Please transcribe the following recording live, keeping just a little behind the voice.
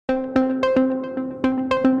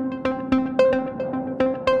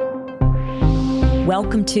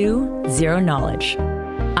Welcome to Zero Knowledge.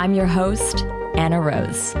 I'm your host, Anna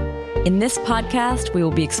Rose. In this podcast, we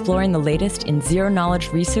will be exploring the latest in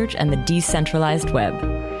zero-knowledge research and the decentralized web,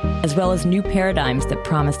 as well as new paradigms that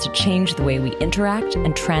promise to change the way we interact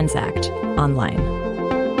and transact online.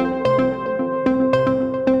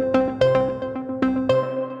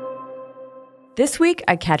 This week,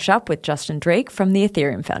 I catch up with Justin Drake from the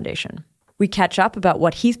Ethereum Foundation. We catch up about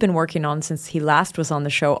what he's been working on since he last was on the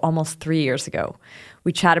show almost 3 years ago.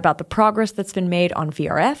 We chat about the progress that's been made on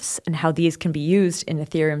VRFs and how these can be used in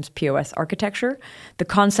Ethereum's POS architecture, the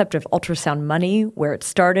concept of ultrasound money, where it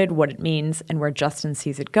started, what it means, and where Justin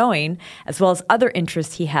sees it going, as well as other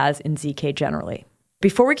interests he has in ZK generally.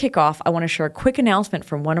 Before we kick off, I want to share a quick announcement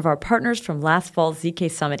from one of our partners from last fall's ZK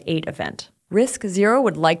Summit 8 event. RISC-0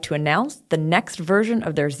 would like to announce the next version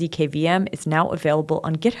of their ZK VM is now available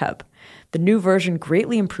on GitHub. The new version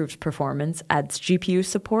greatly improves performance, adds GPU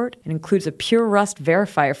support, and includes a pure Rust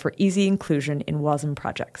verifier for easy inclusion in WASM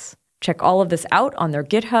projects. Check all of this out on their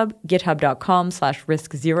GitHub,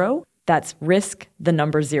 github.com/RISC-0. That's RISC, the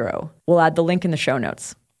number 0. We'll add the link in the show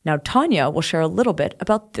notes. Now, Tanya will share a little bit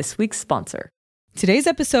about this week's sponsor. Today's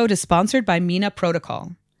episode is sponsored by Mina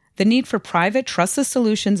Protocol. The need for private, trustless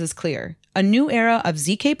solutions is clear. A new era of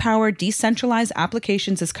ZK-powered decentralized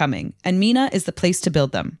applications is coming, and Mina is the place to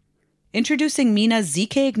build them. Introducing Mina's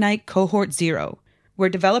ZK Ignite Cohort 0, where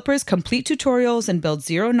developers complete tutorials and build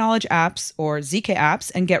zero-knowledge apps, or ZK apps,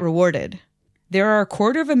 and get rewarded. There are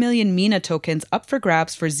 250,000 Mina tokens up for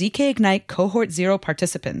grabs for ZK Ignite Cohort 0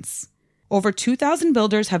 participants. Over 2,000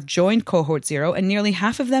 builders have joined Cohort 0, and nearly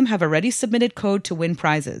half of them have already submitted code to win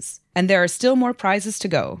prizes. And there are still more prizes to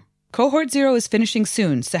go. Cohort 0 is finishing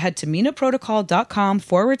soon, so head to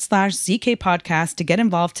minaprotocol.com/ZK podcast to get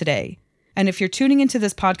involved today. And if you're tuning into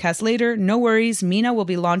this podcast later, no worries, Mina will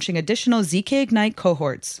be launching additional ZK Ignite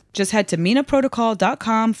cohorts. Just head to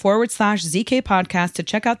minaprotocol.com/ZK podcast to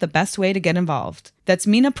check out the best way to get involved. That's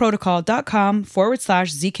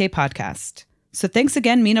minaprotocol.com/ZK podcast. So thanks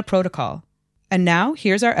again, Mina Protocol. And now,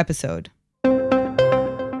 here's our episode.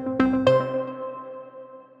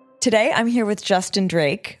 Today, I'm here with Justin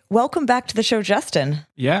Drake. Welcome back to the show, Justin.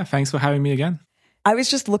 Yeah, thanks for having me again. I was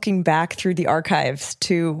just looking back through the archives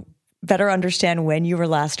to better understand when you were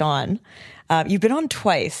last on. You've been on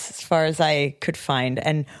twice, as far as I could find.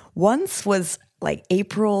 And once was like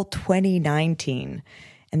April 2019.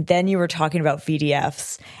 And then you were talking about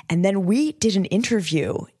VDFs. And then we did an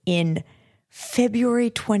interview in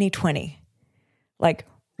February 2020, like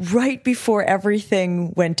right before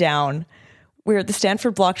everything went down. We were at the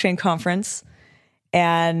Stanford Blockchain Conference,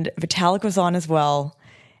 and Vitalik was on as well.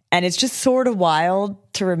 And it's just sort of wild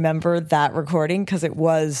to remember that recording because it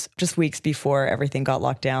was just weeks before everything got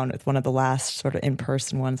locked down. It's one of the last sort of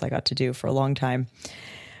in-person ones I got to do for a long time.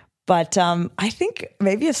 But I think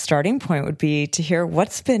maybe a starting point would be to hear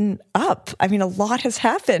what's been up. I mean, a lot has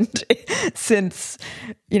happened since,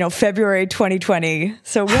 February 2020.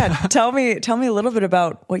 So yeah, tell me a little bit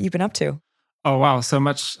about what you've been up to. Oh, wow. So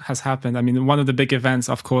much has happened. I mean, one of the big events,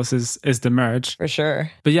 of course, is the merge. For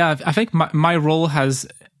sure. But yeah, I think my role has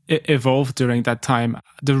evolved during that time.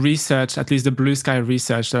 The research, at least the blue sky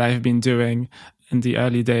research that I've been doing in the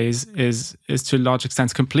early days is to a large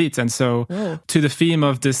extent complete. And so to the theme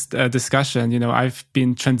of this discussion, I've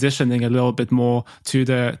been transitioning a little bit more to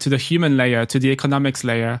the human layer, to the economics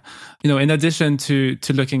layer. In addition to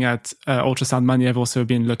looking at ultrasound money, I've also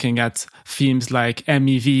been looking at themes like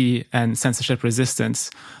MEV and censorship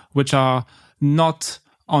resistance, which are not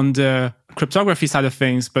on the cryptography side of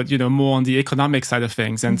things, but more on the economic side of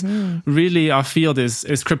things. And really our field is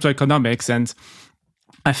cryptoeconomics, and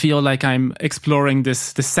I feel like I'm exploring the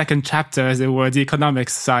second chapter, as it were, the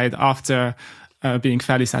economics side, after being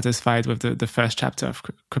fairly satisfied with the first chapter of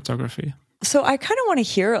cryptography. So I kind of want to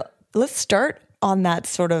hear, let's start on that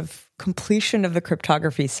sort of completion of the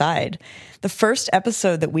cryptography side. The first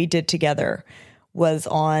episode that we did together was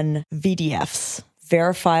on VDFs,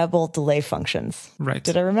 verifiable delay functions. Right.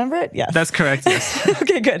 Did I remember it? Yes. That's correct, yes.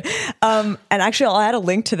 Okay, good. And actually, I'll add a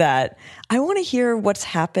link to that. I want to hear what's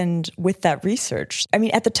happened with that research. I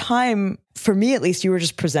mean, at the time, for me at least, you were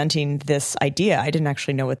just presenting this idea. I didn't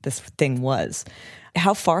actually know what this thing was.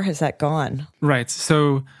 How far has that gone? Right.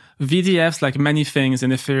 So VDFs, like many things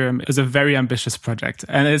in Ethereum, is a very ambitious project.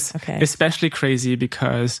 And it's especially crazy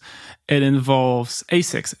because it involves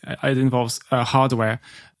ASICs. It involves hardware.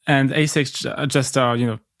 And ASICs just are,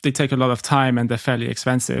 they take a lot of time and they're fairly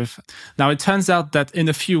expensive. Now, it turns out that in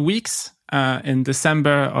a few weeks, in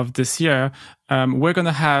December of this year, we're going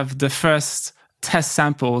to have the first test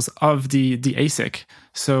samples of the ASIC.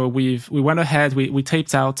 So we went ahead, we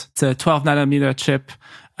taped out the 12 nanometer chip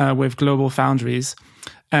with Global Foundries.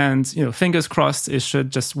 And, fingers crossed, it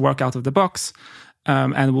should just work out of the box.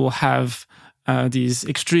 And we'll have these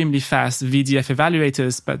extremely fast VDF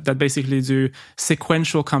evaluators, but that basically do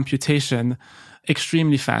sequential computation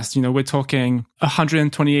extremely fast. We're talking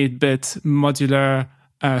 128-bit modular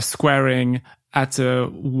squaring at a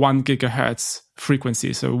 1 gigahertz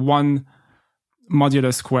frequency. So 1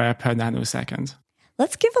 modular square per nanosecond.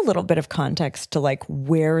 Let's give a little bit of context to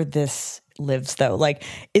where this lives, though.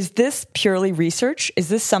 Is this purely research? Is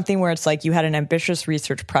this something where it's you had an ambitious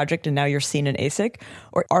research project and now you're seeing an ASIC?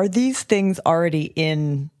 Or are these things already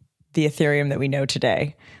in the Ethereum that we know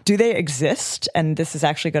today? Do they exist and this is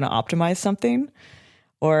actually going to optimize something?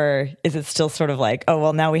 Or is it still sort of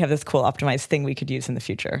now we have this cool optimized thing we could use in the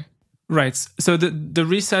future? Right. So the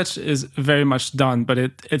research is very much done, but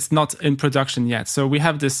it's not in production yet. So we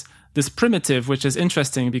have this primitive, which is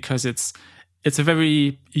interesting because it's a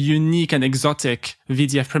very unique and exotic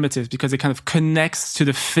VDF primitive because it kind of connects to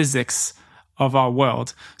the physics of our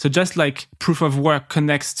world. So just like proof of work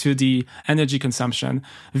connects to the energy consumption,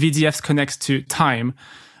 VDFs connects to time.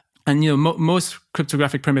 And most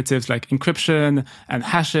cryptographic primitives like encryption and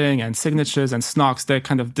hashing and signatures and snarks, they're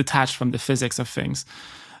kind of detached from the physics of things.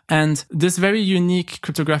 And this very unique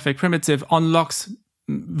cryptographic primitive unlocks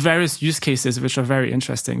various use cases which are very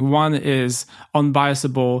interesting. One is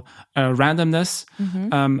unbiasable randomness.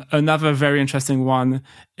 Mm-hmm. Another very interesting one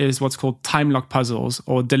is what's called time lock puzzles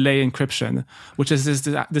or delay encryption, which is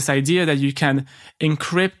this idea that you can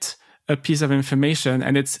encrypt a piece of information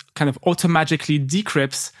and it's kind of automatically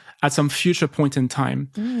decrypts at some future point in time.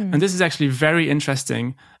 Mm. And this is actually very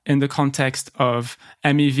interesting in the context of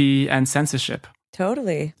MEV and censorship.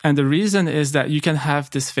 Totally. And the reason is that you can have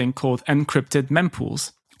this thing called encrypted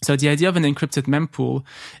mempools. So the idea of an encrypted mempool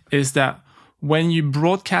is that when you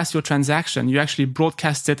broadcast your transaction, you actually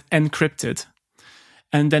broadcast it encrypted.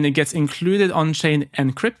 And then it gets included on-chain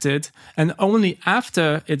encrypted. And only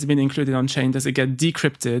after it's been included on-chain does it get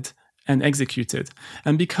decrypted and executed.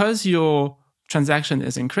 And because your transaction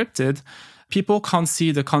is encrypted, people can't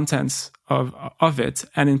see the contents of it.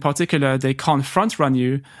 And in particular, they can't front run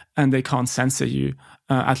you and they can't censor you,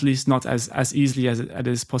 at least not as easily as it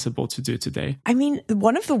is possible to do today. I mean,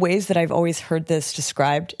 one of the ways that I've always heard this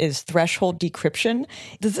described is threshold decryption.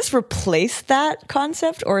 Does this replace that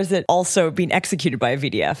concept or is it also being executed by a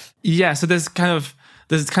VDF? Yeah, so there's kind of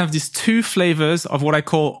these two flavors of what I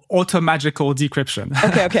call automagical decryption.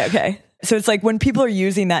 Okay. So it's when people are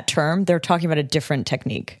using that term, they're talking about a different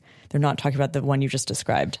technique. They're not talking about the one you just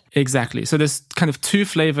described. Exactly. So there's kind of two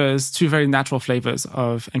very natural flavors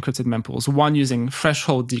of encrypted mempools. One using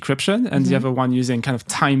threshold decryption and the other one using kind of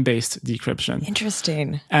time-based decryption.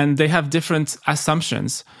 Interesting. And they have different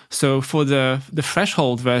assumptions. So for the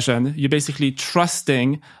threshold version, you're basically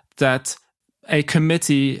trusting that a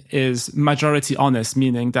committee is majority honest,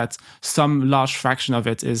 meaning that some large fraction of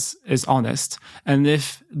it is honest. And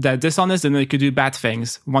if they're dishonest, then they could do bad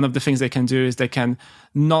things. One of the things they can do is they can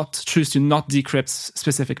choose to not decrypt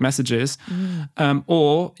specific messages.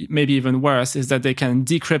 Or maybe even worse is that they can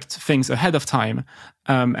decrypt things ahead of time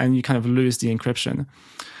and you kind of lose the encryption.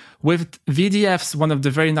 With VDFs, one of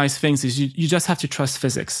the very nice things is you just have to trust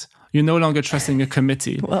physics. You're no longer trusting a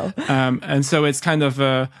committee. And so it's kind of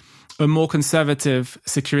a more conservative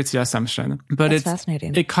security assumption. But That's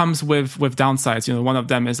fascinating. It comes with downsides. One of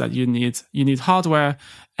them is that you need hardware,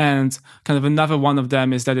 and kind of another one of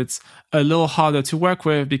them is that it's a little harder to work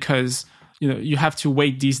with because you have to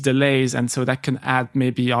wait these delays, and so that can add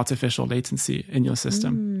maybe artificial latency in your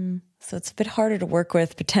system. So it's a bit harder to work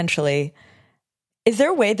with potentially. Is there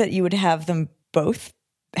a way that you would have them both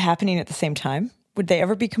happening at the same time? Would they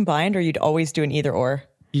ever be combined, or you'd always do an either or?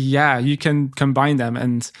 Yeah, you can combine them.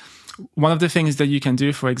 And one of the things that you can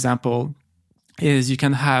do, for example, is you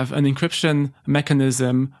can have an encryption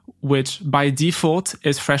mechanism which by default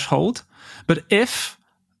is threshold. But if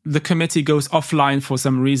the committee goes offline for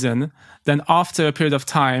some reason, then after a period of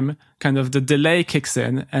time, kind of the delay kicks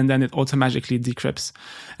in and then it automatically decrypts.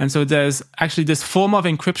 And so there's actually this form of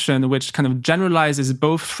encryption which kind of generalizes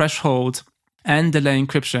both threshold and delay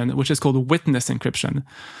encryption, which is called witness encryption.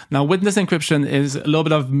 Now, witness encryption is a little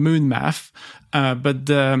bit of moon math, but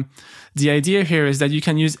the idea here is that you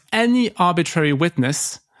can use any arbitrary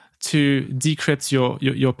witness to decrypt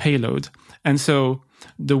your payload. And so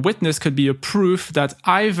the witness could be a proof that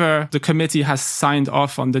either the committee has signed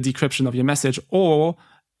off on the decryption of your message or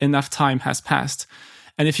enough time has passed.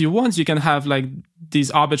 And if you want, you can have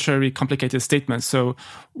these arbitrary complicated statements. So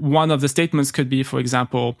one of the statements could be, for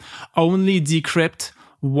example, only decrypt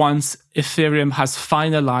once Ethereum has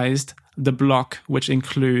finalized the block which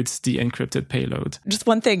includes the encrypted payload. Just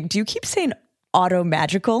one thing. Do you keep saying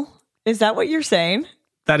auto-magical. Is that what you're saying?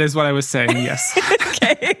 That is what I was saying, yes.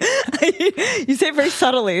 Okay. You say it very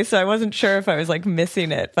subtly, so I wasn't sure if I was like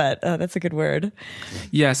missing it, but that's a good word.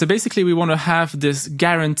 Yeah, so basically we want to have this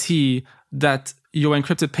guarantee that your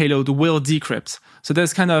encrypted payload will decrypt. So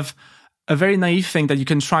there's kind of a very naive thing that you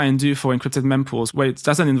can try and do for encrypted mempools where it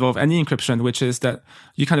doesn't involve any encryption, which is that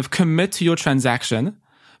you kind of commit to your transaction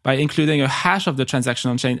by including a hash of the transaction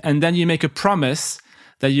on chain, and then you make a promise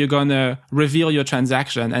that you're going to reveal your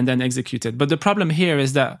transaction and then execute it. But the problem here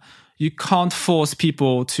is that you can't force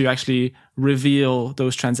people to actually reveal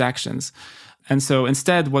those transactions. And so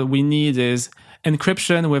instead, what we need is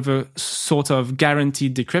encryption with a sort of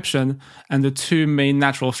guaranteed decryption. And the two main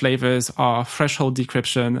natural flavors are threshold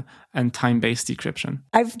decryption and time-based decryption.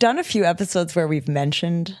 I've done a few episodes where we've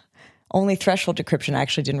mentioned only threshold decryption. I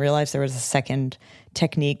actually didn't realize there was a second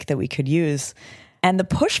technique that we could use. And the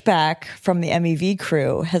pushback from the MEV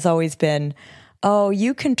crew has always been, oh,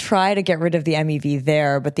 you can try to get rid of the MEV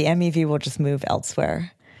there, but the MEV will just move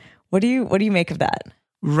elsewhere. What do you make of that?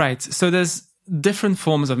 Right. So there's different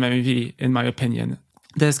forms of MEV, in my opinion.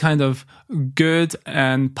 There's kind of good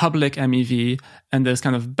and public MEV, and there's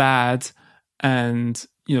kind of bad and,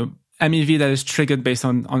 MEV that is triggered based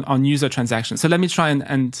on user transactions. So let me try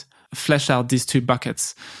and flesh out these two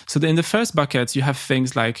buckets. So in the first bucket, you have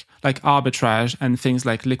things like arbitrage and things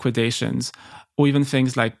like liquidations, or even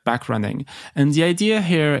things like backrunning. And the idea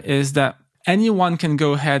here is that anyone can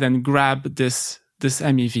go ahead and grab this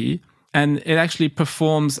MEV, and it actually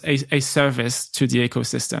performs a service to the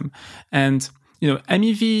ecosystem. And,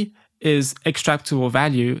 MEV is extractable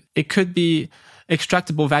value. It could be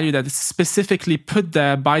extractable value that is specifically put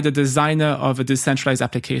there by the designer of a decentralized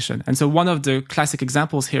application. And so one of the classic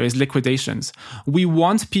examples here is liquidations. We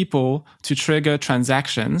want people to trigger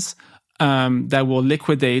transactions that will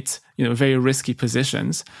liquidate, very risky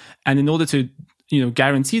positions. And in order to,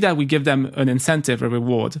 guarantee that, we give them an incentive, a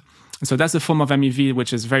reward. And so that's a form of MEV,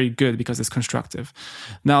 which is very good because it's constructive.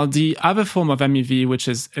 Now, the other form of MEV, which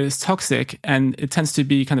is toxic, and it tends to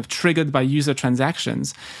be kind of triggered by user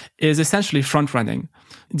transactions, is essentially front running.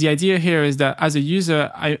 The idea here is that as a user,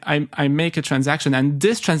 I make a transaction, and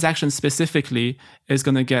this transaction specifically is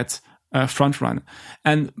going to get front run.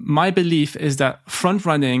 And my belief is that front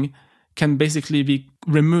running can basically be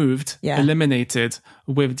removed, eliminated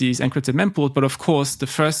with these encrypted mempools. But of course, the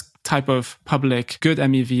first type of public good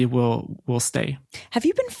MEV will stay. Have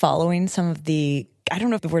you been following some of the, I don't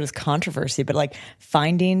know if the word is controversy, but like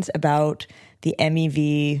findings about the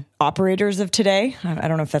MEV operators of today? I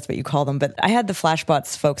don't know if that's what you call them, but I had the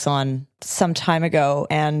Flashbots folks on some time ago,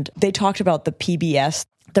 and they talked about the PBS,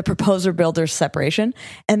 the proposer builder separation.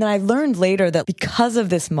 And then I learned later that because of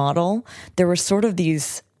this model, there were sort of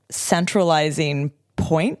these centralizing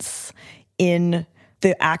points in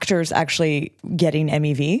the actors actually getting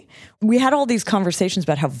MEV. We had all these conversations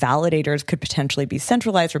about how validators could potentially be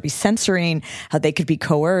centralized or be censoring, how they could be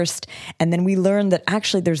coerced. And then we learned that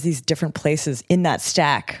actually there's these different places in that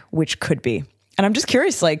stack which could be. And I'm just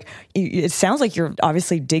curious, it sounds like you're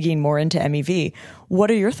obviously digging more into MEV.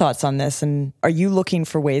 What are your thoughts on this? And are you looking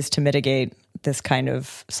for ways to mitigate this kind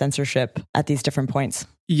of censorship at these different points?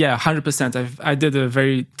 Yeah, 100%. I did a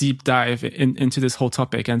very deep dive into this whole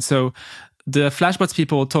topic. And so the Flashbots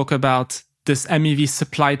people talk about this MEV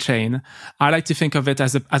supply chain. I like to think of it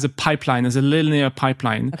as a pipeline, as a linear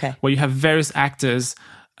pipeline, where you have various actors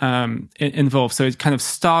involved. So it kind of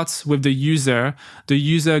starts with the user. The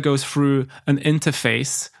user goes through an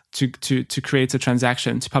interface to create a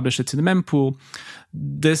transaction, to publish it to the mempool.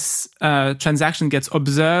 This transaction gets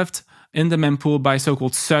observed in the mempool by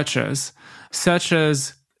so-called searchers.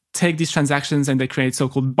 Searchers take these transactions and they create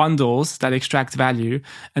so-called bundles that extract value.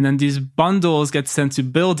 And then these bundles get sent to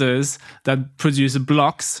builders that produce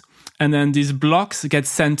blocks. And then these blocks get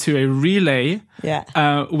sent to a relay,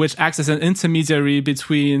 which acts as an intermediary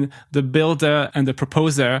between the builder and the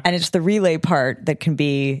proposer. And it's the relay part that can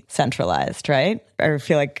be centralized, right? I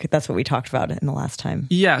feel like that's what we talked about in the last time.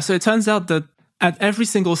 Yeah. So it turns out that at every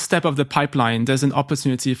single step of the pipeline, there's an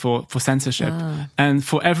opportunity for censorship. And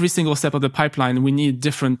for every single step of the pipeline, we need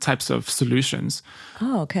different types of solutions.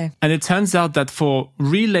 Oh, okay. And it turns out that for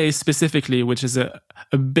relays specifically, which is a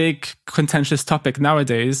big contentious topic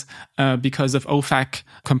nowadays because of OFAC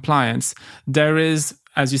compliance, there is,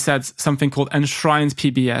 as you said, something called enshrined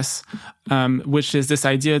PBS, which is this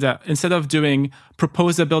idea that instead of doing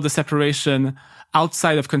proposer-builder separation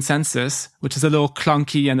outside of consensus, which is a little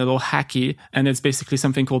clunky and a little hacky, and it's basically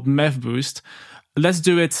something called MEV boost, let's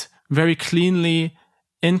do it very cleanly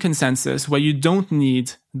in consensus where you don't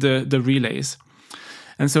need the relays.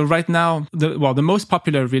 And so right now, the most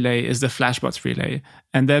popular relay is the Flashbot relay.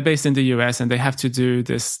 And they're based in the US, and they have to do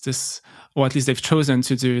this, or at least they've chosen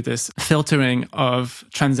to do this filtering of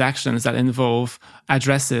transactions that involve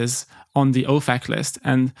addresses on the OFAC list.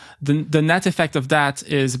 And the net effect of that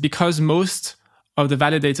is, because most of the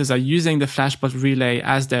validators are using the Flashbot relay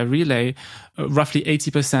as their relay, roughly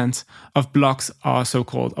 80% of blocks are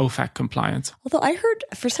so-called OFAC compliant. Although I heard,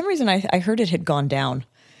 for some reason, I heard it had gone down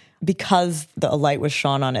because a light was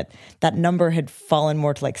shone on it. That number had fallen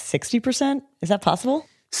more to like 60%. Is that possible?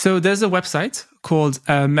 So there's a website called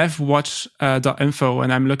mevwatch.info,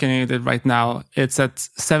 and I'm looking at it right now. It's at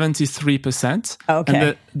 73%. Okay.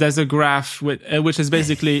 And there's a graph which is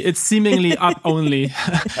basically, it's seemingly up only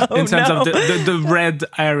in terms of the red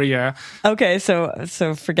area. Okay, so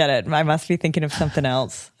forget it. I must be thinking of something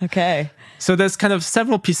else. Okay. So there's kind of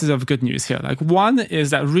several pieces of good news here. Like, one is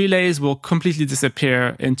that relays will completely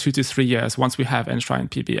disappear in 2 to 3 years once we have Enshrined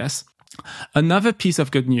PBS. Another piece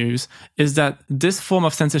of good news is that this form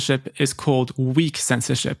of censorship is called weak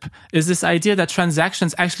censorship. Is this idea that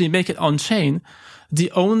transactions actually make it on-chain.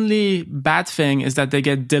 The only bad thing is that they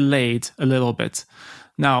get delayed a little bit.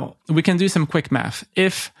 Now, we can do some quick math.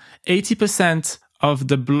 If 80% of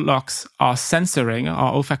the blocks are censoring,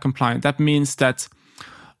 are OFAC compliant, that means that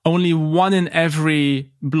only 1 in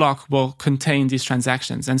every block will contain these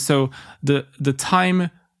transactions. And so the time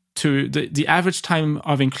to the average time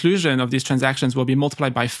of inclusion of these transactions will be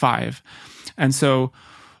multiplied by 5. And so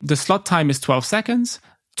the slot time is 12 seconds.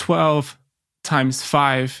 12 times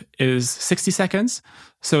 5 is 60 seconds.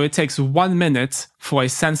 So it takes 1 minute for a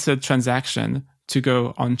censored transaction to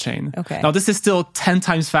go on chain. Okay. Now, this is still 10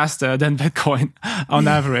 times faster than Bitcoin on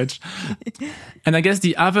average. And I guess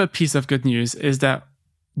the other piece of good news is that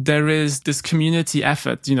there is this community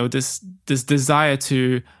effort, this desire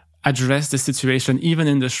to address the situation even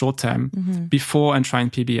in the short term before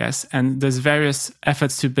Enshrined PBS. And there's various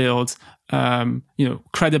efforts to build,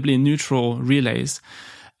 credibly neutral relays.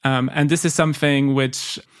 And this is something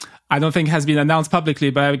which I don't think has been announced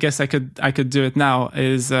publicly, but I guess I could do it now,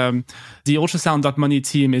 is the ultrasound.money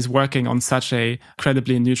team is working on such a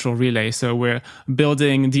credibly neutral relay. So we're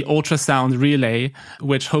building the ultrasound relay,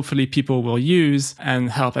 which hopefully people will use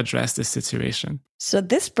and help address this situation. So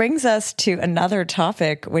this brings us to another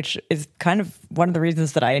topic, which is kind of one of the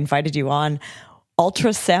reasons that I invited you on,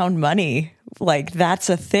 ultrasound money. Like, that's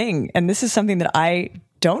a thing. And this is something that I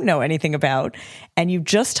don't know anything about. And you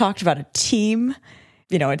just talked about a team.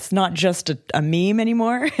 It's not just a meme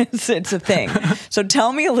anymore. It's a thing. So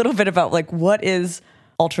tell me a little bit about, like, what is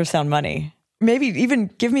ultrasound money? Maybe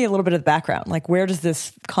even give me a little bit of the background. Like, where does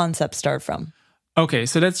this concept start from? Okay,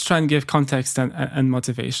 so let's try and give context and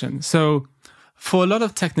motivation. So for a lot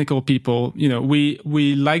of technical people,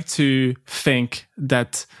 we like to think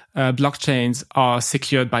that blockchains are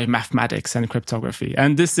secured by mathematics and cryptography.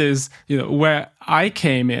 And this is, where I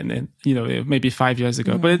came in, maybe 5 years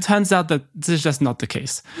ago. But it turns out that this is just not the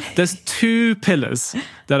case. There's 2 pillars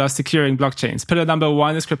that are securing blockchains. Pillar number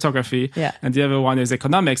 1 is cryptography, and the other one is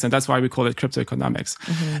economics. And that's why we call it crypto economics.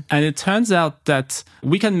 And it turns out that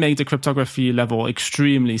we can make the cryptography level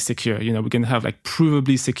extremely secure. We can have like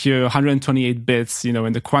provably secure 128 bits,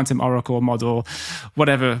 in the quantum oracle model,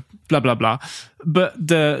 whatever, blah, blah, blah. But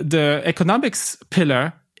the economics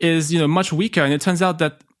pillar is, much weaker. And it turns out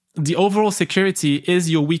that the overall security is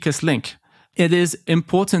your weakest link. It is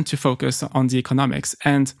important to focus on the economics.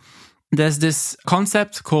 And there's this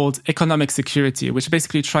concept called economic security, which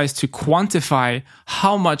basically tries to quantify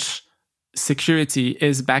how much security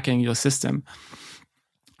is backing your system.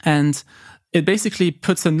 And it basically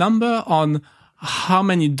puts a number on how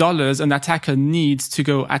many dollars an attacker needs to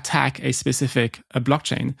go attack a specific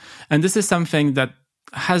blockchain. And this is something that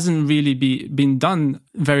hasn't really been done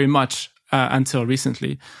very much until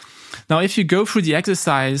recently. Now, if you go through the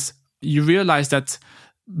exercise, you realize that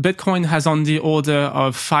Bitcoin has on the order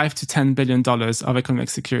of $5 to $10 billion of economic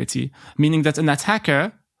security, meaning that an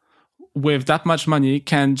attacker with that much money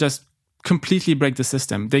can just completely break the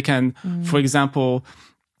system. They can, for example,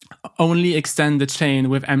 only extend the chain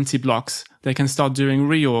with empty blocks. They can start doing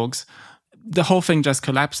reorgs. The whole thing just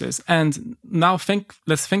collapses. And now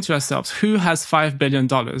let's think to ourselves, who has $5 billion?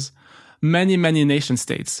 Many, many nation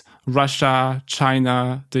states. Russia,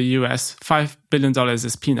 China, the US. $5 billion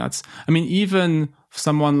is peanuts. I mean, even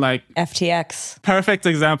someone like FTX. Perfect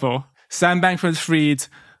example. Sam Bankman-Fried,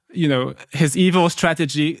 his evil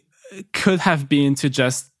strategy could have been to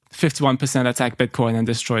just 51% attack Bitcoin and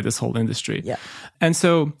destroy this whole industry. Yeah. And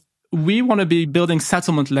so we want to be building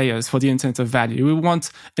settlement layers for the Internet of Value. We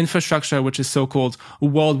want infrastructure which is so-called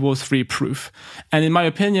World War III proof. And in my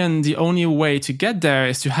opinion, the only way to get there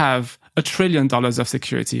is to have $1 trillion of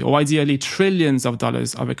security, or ideally trillions of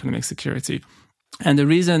dollars of economic security. And the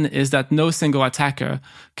reason is that no single attacker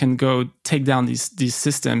can go take down these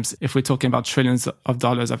systems if we're talking about trillions of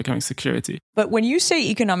dollars of economic security. But when you say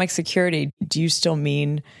economic security, do you still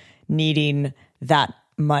mean needing that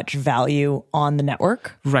much value on the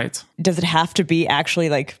network? Right. Does it have to be actually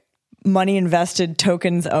like money invested,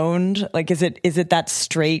 tokens owned? Like, is it that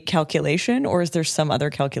straight calculation, or is there some other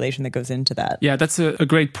calculation that goes into that? Yeah, that's a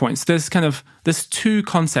great point. So there's two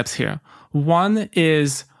concepts here. One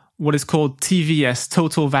is what is called TVS,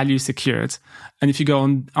 total value secured. And if you go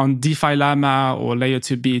on DeFi Llama or Layer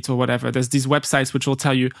 2 Beat or whatever, there's these websites which will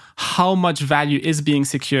tell you how much value is being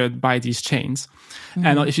secured by these chains. Mm-hmm.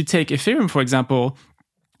 And if you take Ethereum, for example,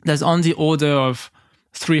 there's on the order of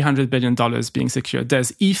 $300 billion being secured.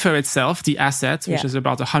 There's Ether itself, the asset, which is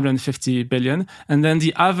about 150 billion. And then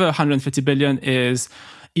the other 150 billion is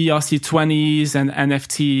ERC20s and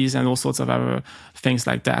NFTs and all sorts of other things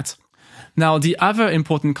like that. Now, the other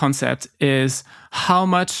important concept is how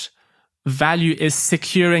much value is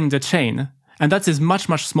securing the chain. And that is much,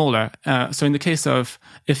 much smaller. So in the case of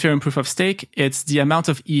Ethereum proof of stake, it's the amount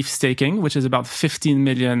of ETH staking, which is about 15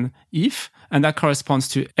 million ETH. And that corresponds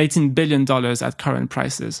to $18 billion at current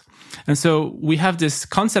prices. And so we have this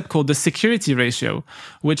concept called the security ratio,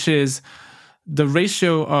 which is the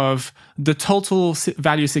ratio of the total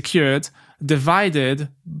value secured divided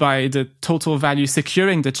by the total value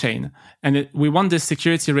securing the chain. And we want this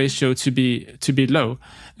security ratio to be low.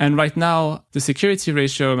 And right now, the security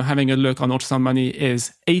ratio, I'm having a look on Ultrasound Money,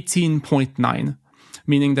 is 18.9,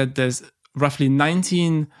 meaning that there's roughly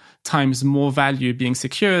 19 times more value being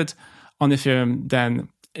secured on Ethereum than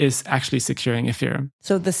is actually securing Ethereum.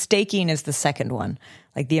 So the staking is the second one.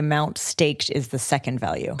 Like the amount staked is the second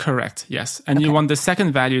value. Correct, yes. And you want the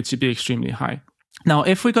second value to be extremely high. Now,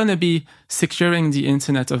 if we're going to be securing the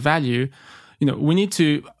Internet of Value, we need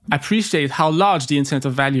to appreciate how large the Internet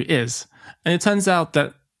of Value is. And it turns out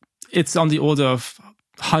that it's on the order of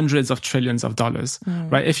hundreds of trillions of dollars,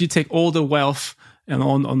 right? If you take all the wealth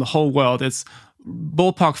on the whole world, it's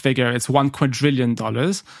ballpark figure, it's $1 quadrillion.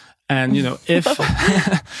 And,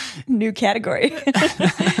 if new category.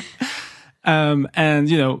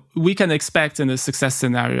 And, we can expect in a success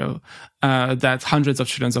scenario that hundreds of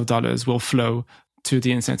trillions of dollars will flow to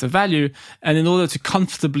the Internet of Value. And in order to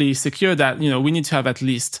comfortably secure that, we need to have at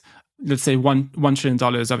least, let's say, $1 trillion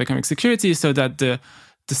of economic security so that the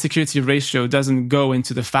security ratio doesn't go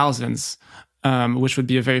into the thousands, which would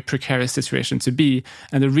be a very precarious situation to be.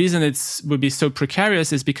 And the reason it would be so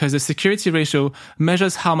precarious is because the security ratio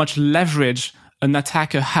measures how much leverage an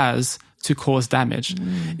attacker has to cause damage.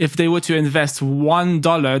 If they were to invest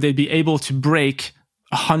 $1, they'd be able to break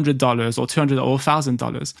 $100 or $200 or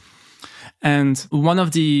 $1,000. And one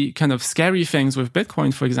of the kind of scary things with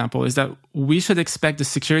Bitcoin, for example, is that we should expect the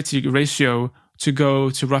security ratio to go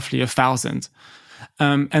to roughly 1,000.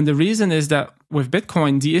 And the reason is that with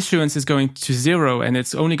Bitcoin, the issuance is going to zero and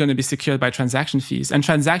it's only going to be secured by transaction fees. And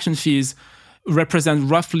transaction fees represent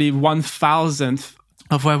roughly 1,000th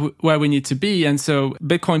of where we need to be. And so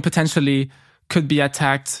Bitcoin potentially could be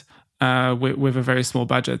attacked with a very small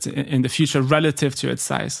budget in the future relative to its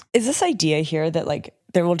size. Is this idea here that like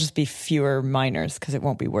there will just be fewer miners because it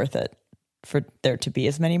won't be worth it for there to be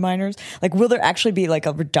as many miners? Like, will there actually be like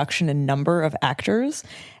a reduction in number of actors?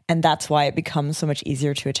 And that's why it becomes so much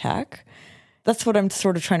easier to attack? That's what I'm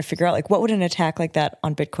sort of trying to figure out. Like, what would an attack like that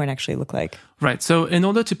on Bitcoin actually look like? Right. So in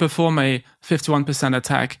order to perform a 51%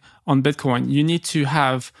 attack on Bitcoin, you need to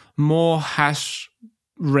have more hash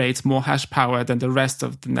rate, more hash power than the rest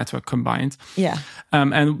of the network combined. Yeah.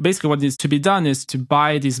 And basically what needs to be done is to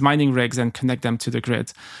buy these mining rigs and connect them to the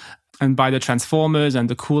grid and buy the transformers and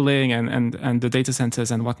the cooling and the data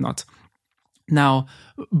centers and whatnot. Now,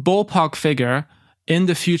 ballpark figure, in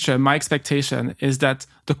the future, my expectation is that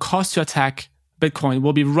the cost to attack Bitcoin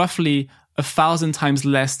will be roughly 1,000 times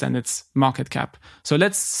less than its market cap. So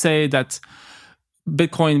let's say that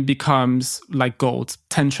Bitcoin becomes like gold,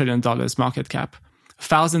 $10 trillion market cap.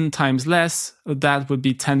 1,000 times less, that would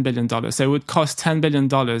be $10 billion. So it would cost $10 billion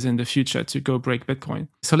in the future to go break Bitcoin.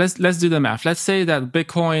 So let's do the math. Let's say that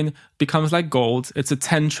Bitcoin becomes like gold. It's a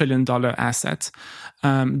 $10 trillion asset.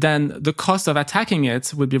 Then the cost of attacking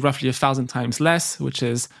it would be roughly 1,000 times less, which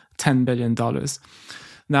is $10 billion.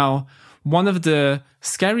 Now, one of the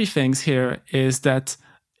scary things here is that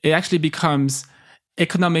it actually becomes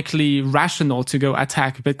economically rational to go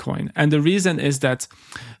attack Bitcoin. And the reason is that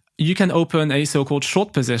you can open a so-called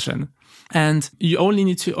short position. And you only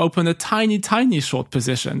need to open a tiny, tiny short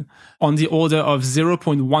position on the order of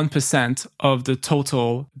 0.1% of the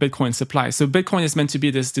total Bitcoin supply. So Bitcoin is meant to be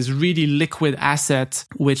this really liquid asset,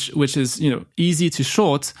 which is, easy to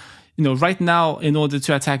short. Right now, in order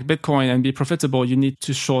to attack Bitcoin and be profitable, you need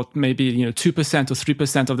to short maybe, 2% or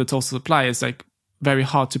 3% of the total supply. It's like very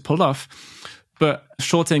hard to pull off. But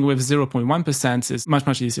shorting with 0.1% is much,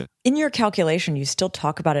 much easier. In your calculation, you still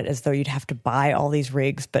talk about it as though you'd have to buy all these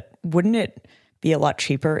rigs, but wouldn't it be a lot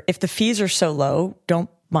cheaper? If the fees are so low, don't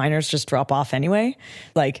miners just drop off anyway?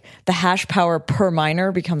 Like the hash power per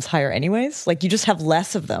miner becomes higher anyways? Like you just have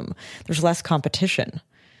less of them. There's less competition.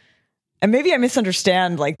 And maybe I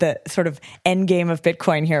misunderstand like the sort of end game of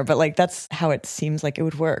Bitcoin here, but like that's how it seems like it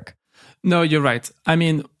would work. No, you're right. I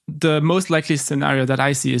mean, the most likely scenario that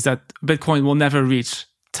I see is that Bitcoin will never reach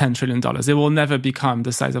 $10 trillion. It will never become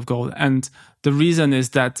the size of gold. And the reason is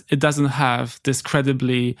that it doesn't have this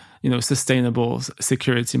credibly, sustainable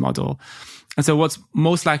security model. And so what's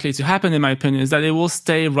most likely to happen, in my opinion, is that it will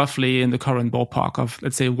stay roughly in the current ballpark of,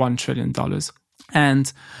 let's say, $1 trillion.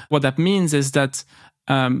 And what that means is that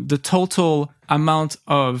the total amount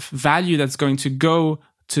of value that's going to go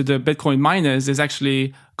to the Bitcoin miners is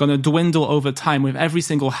actually going to dwindle over time with every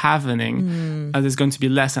single halvening. There's going to be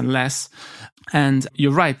less and less. And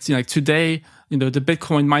you're right. Today, the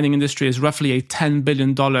Bitcoin mining industry is roughly a $10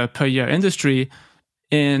 billion per year industry.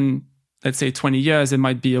 In, let's say, 20 years, it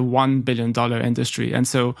might be a $1 billion industry. And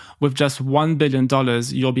so with just $1 billion,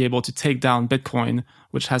 you'll be able to take down Bitcoin,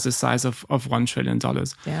 which has a size of $1 trillion.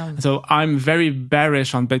 Yeah. So I'm very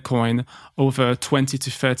bearish on Bitcoin over 20 to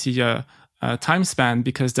 30 year time span,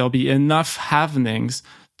 because there'll be enough halvenings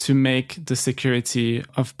to make the security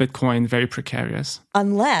of Bitcoin very precarious.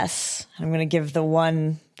 Unless, I'm going to give the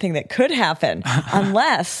one thing that could happen,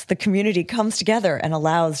 unless the community comes together and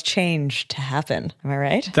allows change to happen. Am I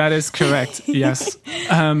right? That is correct, yes.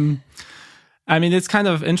 It's kind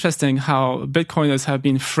of interesting how Bitcoiners have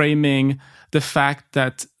been framing the fact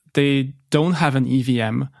that they don't have an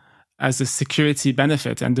EVM as a security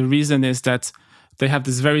benefit. And the reason is that they have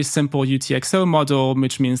this very simple UTXO model,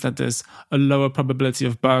 which means that there's a lower probability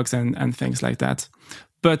of bugs and things like that.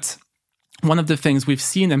 But one of the things we've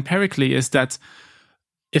seen empirically is that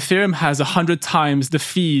Ethereum has 100 times the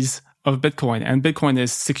fees of Bitcoin, and Bitcoin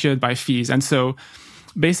is secured by fees. And so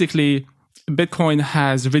basically, Bitcoin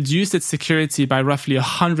has reduced its security by roughly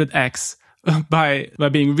 100x by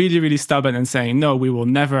being really, really stubborn and saying, no, we will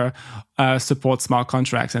never support smart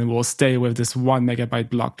contracts and we'll stay with this 1 megabyte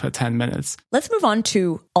block per 10 minutes. Let's move on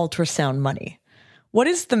to ultrasound money. What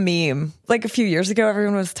is the meme? Like a few years ago,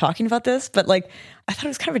 everyone was talking about this, but like I thought it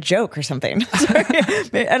was kind of a joke or something.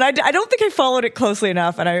 And I don't think I followed it closely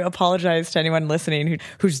enough. And I apologize to anyone listening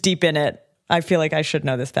who's deep in it. I feel like I should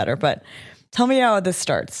know this better. But tell me how this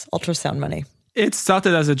starts, ultrasound money. It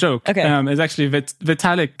started as a joke. Okay. It's actually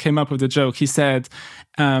Vitalik came up with the joke. He said,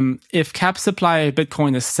 if cap supply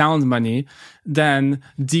Bitcoin is sound money, then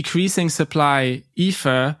decreasing supply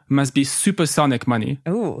Ether must be supersonic money.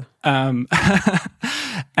 Ooh. And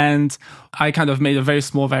I kind of made a very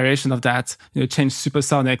small variation of that, changed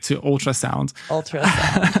supersonic to ultrasound.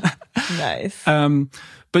 Ultrasound. Nice.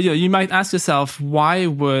 But you might ask yourself, why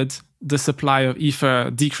would the supply of Ether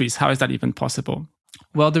decrease? How is that even possible?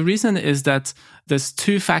 Well, the reason is that there's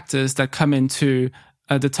two factors that come into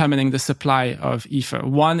determining the supply of Ether.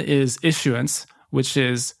 One is issuance, which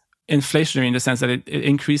is inflationary in the sense that it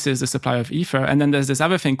increases the supply of Ether. And then there's this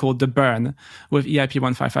other thing called the burn with EIP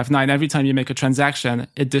 1559. Every time you make a transaction,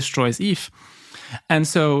 it destroys ETH. And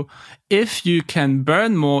so if you can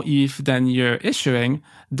burn more ETH than you're issuing,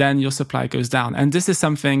 then your supply goes down. And this is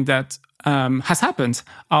something that has happened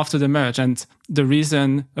after the merge. And the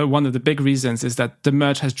reason, one of the big reasons, is that the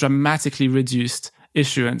merge has dramatically reduced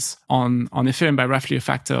issuance on Ethereum by roughly a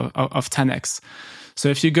factor of 10x. So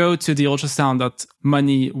if you go to the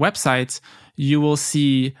ultrasound.money website, you will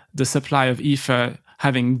see the supply of Ether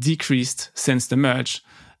having decreased since the merge.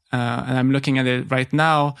 And I'm looking at it right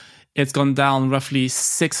now. It's gone down roughly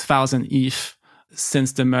 6,000 ETH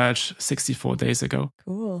since the merge 64 days ago.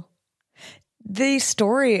 Cool. The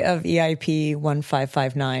story of EIP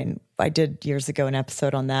 1559, I did years ago an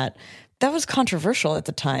episode on that. That was controversial at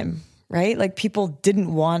the time, right? Like people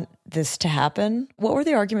didn't want this to happen. What were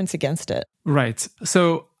the arguments against it? Right.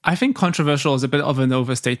 So I think controversial is a bit of an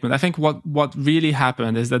overstatement. I think what really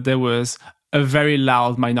happened is that there was a very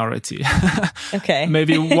loud minority. Okay.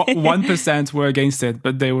 Maybe 1% were against it,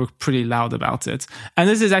 but they were pretty loud about it. And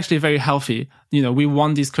this is actually very healthy. We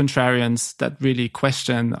want these contrarians that really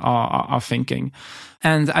question our thinking.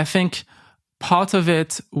 And I think part of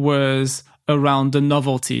it was around the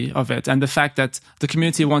novelty of it and the fact that the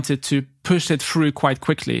community wanted to push it through quite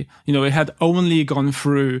quickly. It had only gone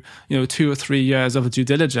through, 2 or 3 years of due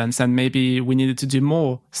diligence, and maybe we needed to do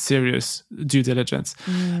more serious due diligence.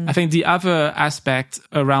 I think the other aspect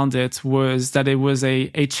around it was that it was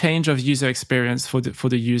a change of user experience for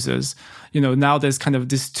the users. Now there's kind of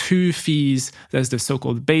these two fees. There's the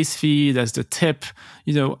so-called base fee, there's the tip.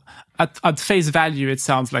 At face value, it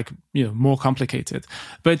sounds like, more complicated.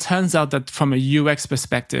 But it turns out that from a UX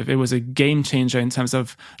perspective, it was a game changer in terms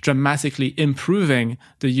of dramatically improving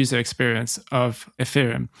the user experience of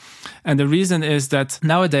Ethereum. And the reason is that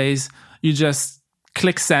nowadays, you just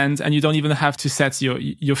click send and you don't even have to set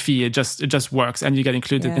your fee. It just works and you get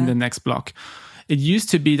included in the next block. It used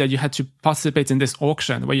to be that you had to participate in this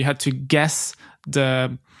auction where you had to guess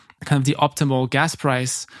the optimal gas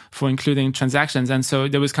price for including transactions. And so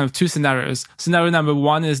there was kind of two scenarios. Scenario number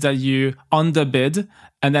one is that you underbid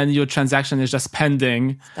and then your transaction is just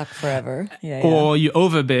pending. Stuck forever. Or you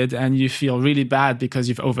overbid and you feel really bad because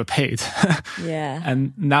you've overpaid. Yeah.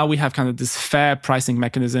 And now we have kind of this fair pricing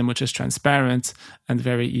mechanism, which is transparent and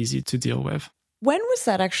very easy to deal with. When was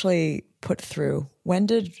that actually put through? When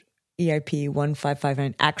did EIP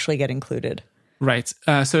 1559 actually get included? Right.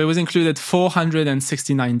 So it was included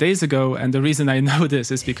 469 days ago. And the reason I know this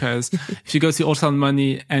is because if you go to Ultrasound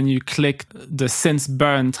Money and you click the since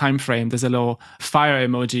burn timeframe, there's a little fire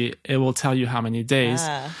emoji. It will tell you how many days.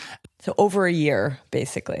 So over a year,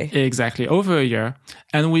 basically. Exactly. Over a year.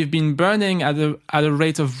 And we've been burning at a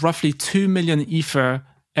rate of roughly 2 million Ether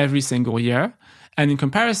every single year. And in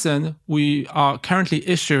comparison, we are currently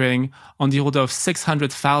issuing on the order of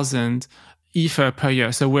 600,000 Ether per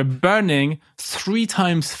year. So we're burning 3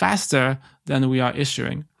 times faster than we are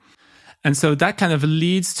issuing. And so that kind of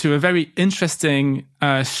leads to a very interesting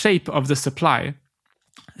shape of the supply.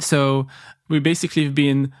 So we basically have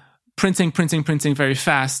been printing very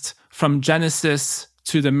fast from Genesis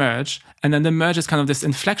to the merge. And then the merge is kind of this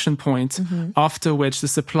inflection point after which the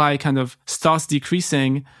supply kind of starts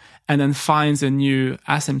decreasing and then finds a new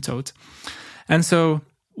asymptote. And so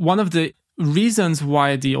one of the reasons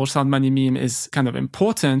why the Ultrasound Money meme is kind of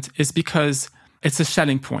important is because it's a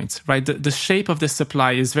Schelling point, right? The shape of the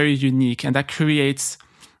supply is very unique, and that creates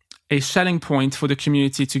a Schelling point for the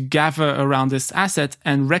community to gather around this asset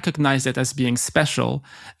and recognize it as being special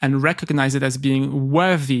and recognize it as being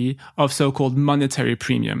worthy of so-called monetary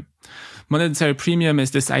premium. Monetary premium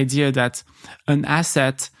is this idea that an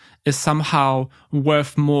asset is somehow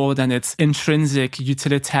worth more than its intrinsic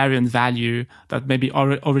utilitarian value that maybe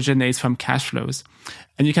originates from cash flows.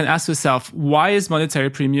 And you can ask yourself, why is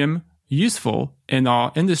monetary premium useful in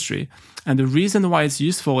our industry? And the reason why it's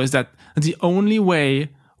useful is that the only way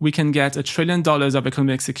we can get $1 trillion of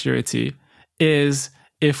economic security is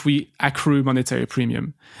if we accrue monetary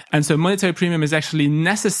premium. And so monetary premium is actually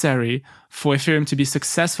necessary for Ethereum to be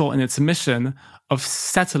successful in its mission of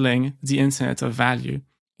settling the Internet of Value.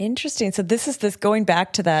 Interesting. So this going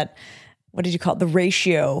back to that, what did you call it? The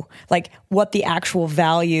ratio, like what the actual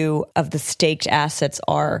value of the staked assets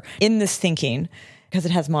are in this thinking, because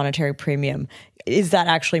it has monetary premium. Is that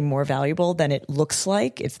actually more valuable than it looks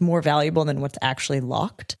like? It's more valuable than what's actually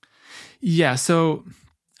locked? Yeah. So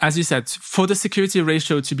as you said, for the security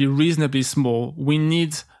ratio to be reasonably small, we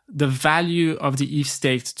need the value of the ETH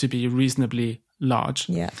staked to be reasonably large.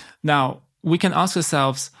 Yeah. Now, we can ask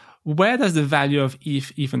ourselves, where does the value of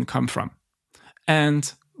ETH even come from?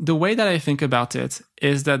 And the way that I think about it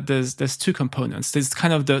is that there's 2 components. There's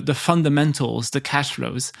kind of the fundamentals, the cash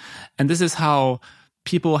flows. And this is how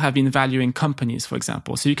people have been valuing companies, for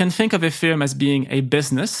example. So you can think of Ethereum as being a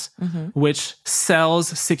business which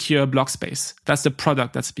sells secure block space. That's the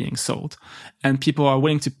product that's being sold. And people are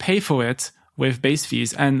willing to pay for it with base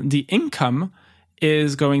fees. And the income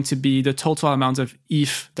is going to be the total amount of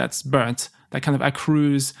ETH that's burnt, that kind of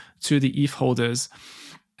accrues to the ETH holders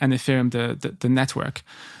and Ethereum, the network.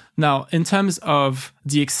 Now, in terms of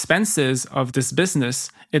the expenses of this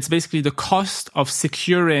business, it's basically the cost of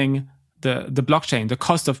securing the blockchain, the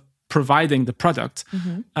cost of providing the product.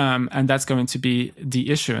 And that's going to be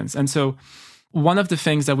the issuance. And so one of the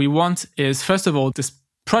things that we want is, first of all, this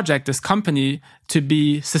project, this company, to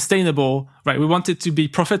be sustainable, right? We want it to be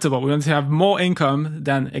profitable. We want to have more income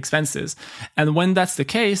than expenses. And when that's the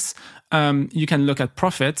case, you can look at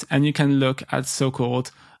profit and you can look at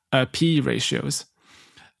so-called P ratios.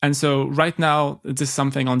 And so right now, this is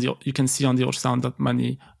something you can see on the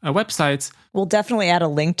Ultrasound.money website. We'll definitely add a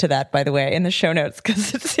link to that, by the way, in the show notes,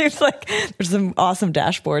 because it seems like there's some awesome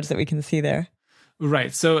dashboards that we can see there.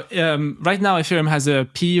 Right. So right now, Ethereum has a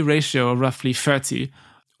P ratio of roughly 30.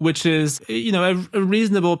 which is, a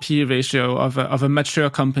reasonable PE ratio of a mature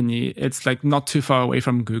company. It's like not too far away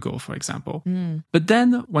from Google, for example. But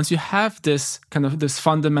then once you have this kind of this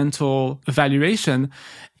fundamental valuation,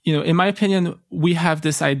 in my opinion, we have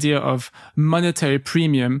this idea of monetary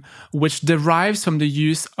premium, which derives from the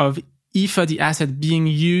use of Ether, the asset, being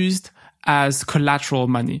used as collateral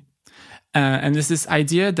money. And there's this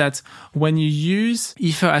idea that when you use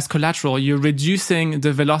Ether as collateral, you're reducing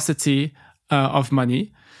the velocity of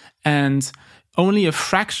money, and only a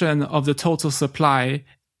fraction of the total supply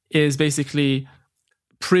is basically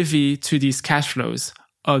privy to these cash flows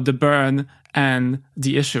of the burn and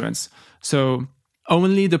the issuance. So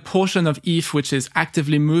only the portion of ETH which is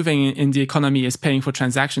actively moving in the economy is paying for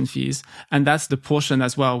transaction fees, and that's the portion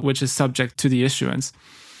as well which is subject to the issuance.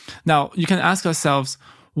 Now, you can ask ourselves,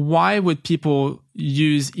 why would people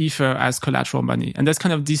use Ether as collateral money? And there's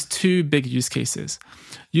kind of these two big use cases.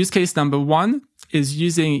 Use case number one is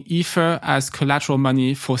using Ether as collateral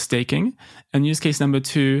money for staking. And use case number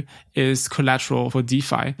two is collateral for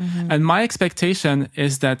DeFi. And my expectation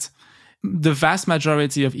is that the vast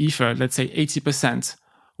majority of Ether, let's say 80%,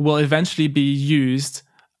 will eventually be used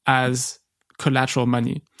as collateral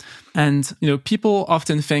money. And, people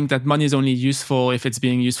often think that money is only useful if it's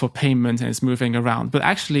being used for payment and it's moving around. But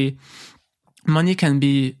actually, money can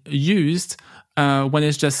be used when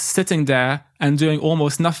it's just sitting there and doing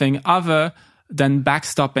almost nothing other than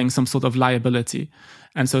backstopping some sort of liability.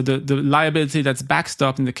 And so the liability that's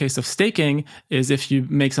backstopped in the case of staking is if you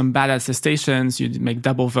make some bad attestations, you make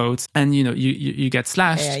double votes, and you get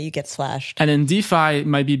slashed. Yeah, you get slashed. And in DeFi, it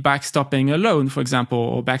might be backstopping a loan, for example,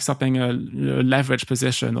 or backstopping a leverage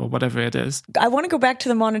position or whatever it is. I want to go back to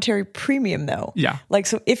the monetary premium, though. Yeah.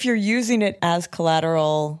 So if you're using it as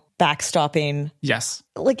collateral, backstopping. Yes.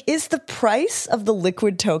 Is the price of the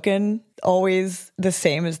liquid token always the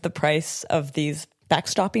same as the price of these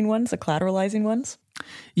backstopping ones, the collateralizing ones?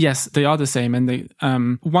 Yes, they are the same.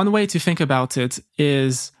 And one way to think about it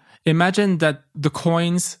is, imagine that the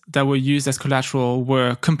coins that were used as collateral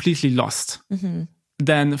were completely lost.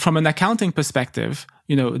 Then from an accounting perspective,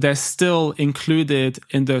 they're still included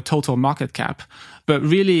in the total market cap. But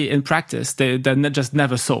really, in practice, they're just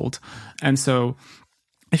never sold. And so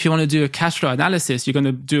if you want to do a cash flow analysis, you're going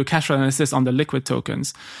to do a cash flow analysis on the liquid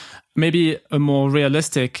tokens. Maybe a more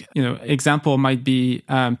realistic, example might be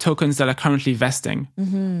tokens that are currently vesting,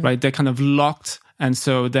 right? They're kind of locked, and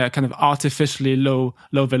so they're kind of artificially low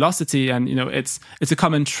velocity. And it's a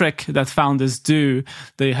common trick that founders do.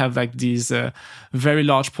 They have like these very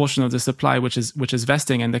large portion of the supply which is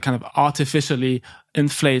vesting, and they kind of artificially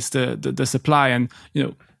inflates the supply. And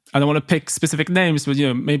I don't want to pick specific names, but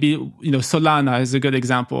maybe Solana is a good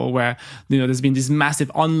example where there's been these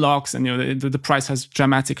massive unlocks, and the price has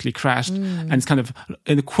dramatically crashed, and it's kind of,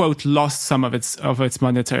 in quote, lost some of its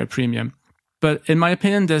monetary premium. But in my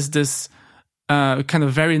opinion, there's this kind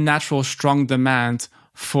of very natural, strong demand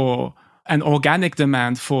for an organic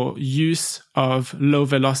demand for use of low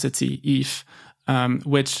velocity ETH,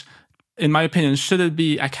 which, in my opinion, shouldn't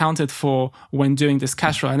be accounted for when doing this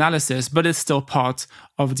cash flow analysis, but it's still part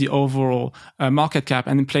of the overall market cap,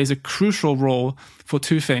 and it plays a crucial role for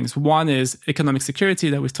two things. One is economic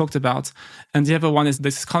security that we've talked about, and the other one is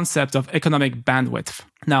this concept of economic bandwidth.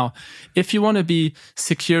 Now, if you want to be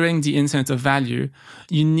securing the internet of value,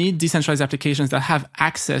 you need decentralized applications that have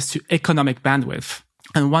access to economic bandwidth.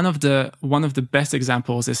 And one of the best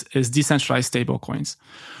examples is decentralized stablecoins.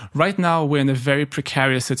 Right now, we're in a very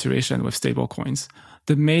precarious situation with stablecoins.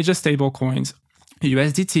 The major stablecoins,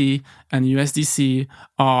 USDT and USDC,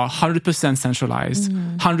 are 100% centralized,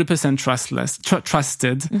 100%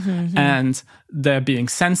 trusted, and they're being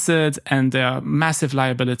censored, and there are massive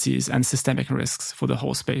liabilities and systemic risks for the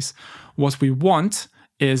whole space. What we want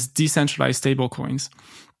is decentralized stablecoins.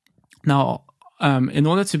 Now, in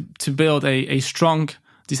order to build a strong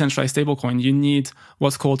decentralized stablecoin, you need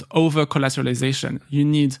what's called over-collateralization. You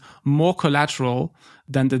need more collateral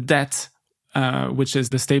than the debt, which is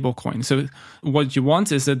the stablecoin. So what you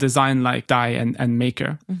want is a design like DAI and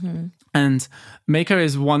Maker. And Maker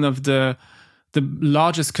is one of the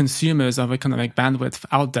largest consumers of economic bandwidth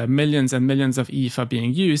out there. Millions and millions of ETH are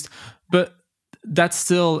being used, but that's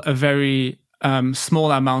still a very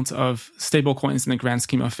small amount of stablecoins in the grand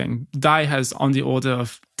scheme of things. DAI has on the order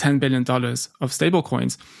of $10 billion of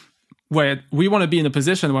stablecoins, where we want to be in a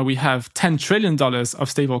position where we have $10 trillion of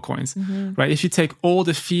stablecoins, right? If you take all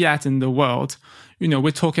the fiat in the world,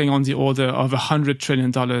 we're talking on the order of $100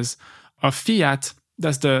 trillion of fiat.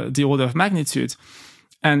 That's the order of magnitude.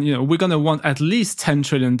 And, we're going to want at least $10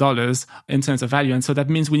 trillion in terms of value. And so that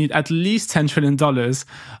means we need at least $10 trillion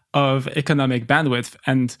of economic bandwidth.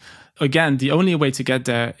 And again, the only way to get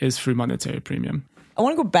there is through monetary premium. I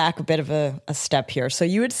want to go back a bit of a step here. So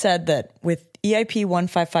you had said that with EIP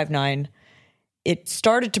 1559, it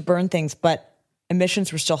started to burn things, but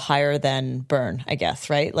emissions were still higher than burn, I guess,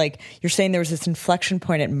 right? Like you're saying there was this inflection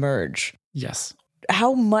point at merge. Yes.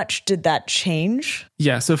 How much did that change?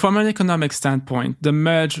 Yeah, so from an economic standpoint, the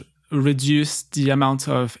merge reduced the amount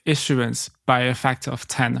of issuance by a factor of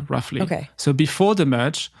 10, roughly. Okay. So before the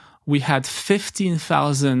merge, we had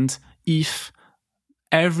 15,000 ETH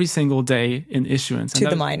every single day in issuance. To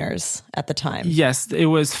the miners at the time. Yes, it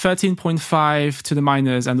was 13.5 to the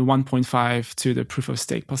miners and 1.5 to the proof of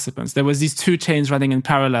stake participants. There was these two chains running in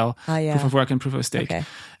parallel, proof of work and proof of stake. Okay.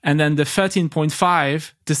 And then the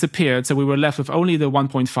 13.5 disappeared, so we were left with only the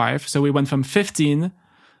 1.5. So we went from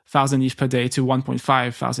 15,000 ETH per day to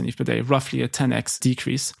 1,500 ETH per day, roughly a 10x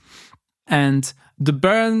decrease. And the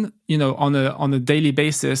burn, on a daily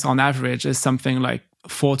basis, on average, is something like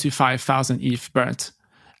 4,000 to 5,000 ETH burnt.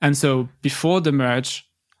 And so before the merge,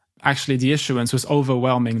 actually the issuance was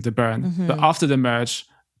overwhelming the burn. Mm-hmm. But after the merge,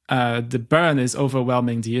 the burn is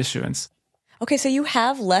overwhelming the issuance. Okay, so you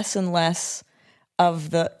have less and less of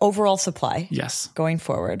the overall supply. Yes. Going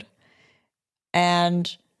forward.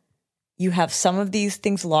 And you have some of these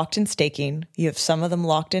things locked in staking. You have some of them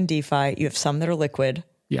locked in DeFi. You have some that are liquid.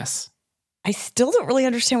 Yes. I still don't really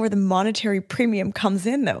understand where the monetary premium comes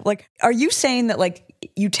in, though. Like, are you saying that, like,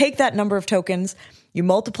 you take that number of tokens, you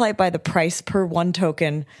multiply it by the price per one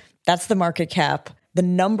token, that's the market cap, the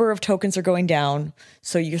number of tokens are going down,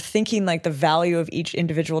 so you're thinking, like, the value of each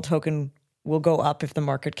individual token will go up if the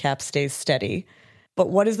market cap stays steady. But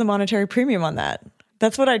what is the monetary premium on that?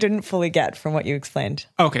 That's what I didn't fully get from what you explained.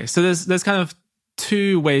 Okay, so there's kind of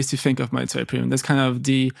two ways to think of monetary premium. There's kind of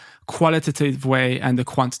the qualitative way and the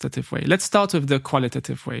quantitative way. Let's start with the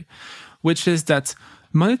qualitative way, which is that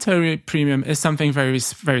monetary premium is something very,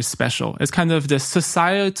 very special. It's kind of the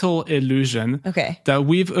societal illusion that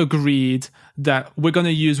we've agreed that we're going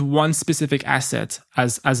to use one specific asset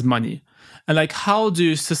as money. And like, how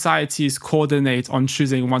do societies coordinate on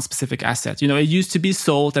choosing one specific asset? It used to be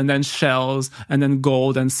salt and then shells and then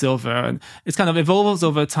gold and silver. And it's kind of evolves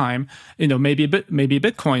over time. Maybe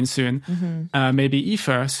Bitcoin soon, maybe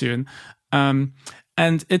Ether soon. And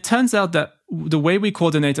it turns out that the way we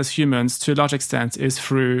coordinate as humans to a large extent is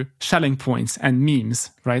through Schelling points and memes,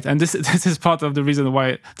 right? And this is part of the reason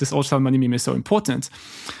why this old shell money meme is so important.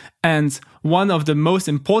 And one of the most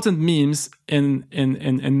important memes in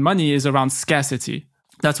money is around scarcity.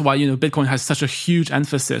 That's why, Bitcoin has such a huge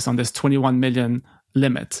emphasis on this 21 million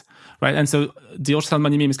limit, right? And so the old style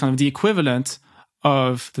money meme is kind of the equivalent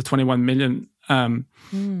of the 21 million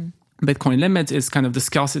Bitcoin limit is kind of the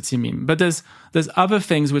scarcity meme. But there's other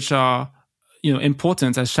things which are,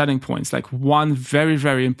 important as Schelling points. Like one very,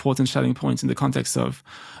 very important Schelling point in the context of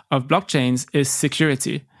blockchains is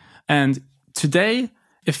security. And today,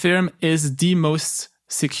 Ethereum is the most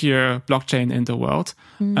secure blockchain in the world.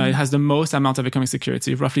 It has the most amount of economic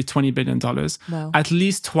security, roughly $20 billion, at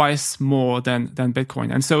least twice more than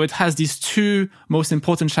Bitcoin. And so it has these two most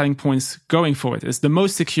important Schelling points going for it. It's the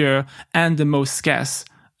most secure and the most scarce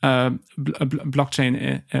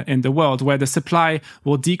blockchain in the world, where the supply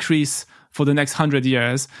will decrease for the next 100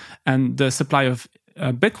 years, and the supply of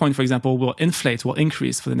Bitcoin, for example, will increase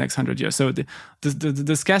for the next 100 years. So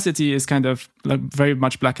the scarcity is kind of like very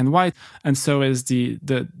much black and white, and so is the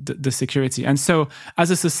security. And so as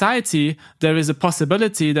a society, there is a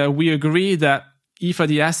possibility that we agree that Ether,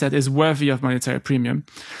 the asset, is worthy of monetary premium.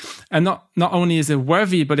 And not only is it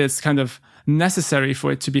worthy, but it's kind of necessary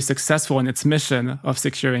for it to be successful in its mission of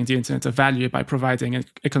securing the Internet of Value by providing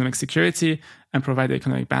economic security and providing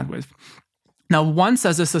economic bandwidth. Now, once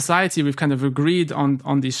as a society we've kind of agreed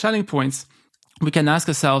on these Schelling points, we can ask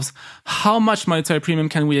ourselves, how much monetary premium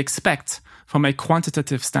can we expect from a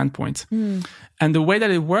quantitative standpoint? And the way that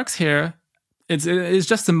it works here, it's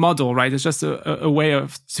just a model, right? It's just a way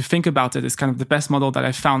to think about it. It's kind of the best model that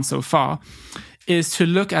I've found so far, is to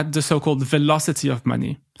look at the so-called velocity of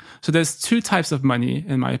money. So there's two types of money,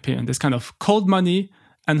 in my opinion. There's kind of cold money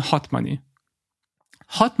and hot money.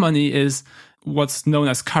 Hot money is what's known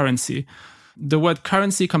as currency. The word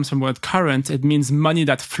currency comes from the word current. It means money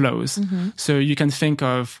that flows. So you can think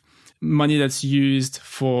of money that's used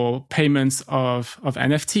for payments of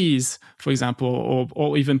NFTs, for example,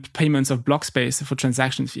 or even payments of block space for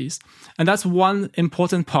transaction fees. And that's one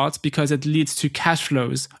important part because it leads to cash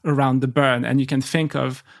flows around the burn. And you can think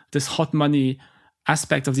of this hot money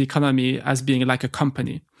aspect of the economy as being like a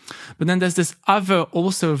company. But then there's this other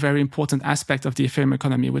also very important aspect of the Ethereum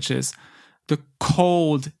economy, which is the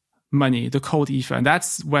cold money, the cold ether. And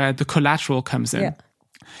that's where the collateral comes in. Yeah.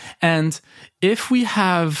 And if we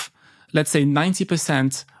have, let's say,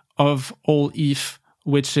 90% of all ETH,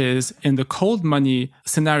 which is in the cold money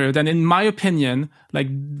scenario, then in my opinion, like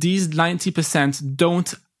these 90%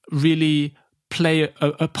 don't really play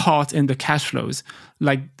a part in the cash flows.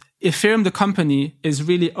 Like Ethereum, the company, is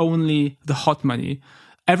really only the hot money.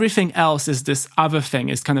 Everything else is this other thing,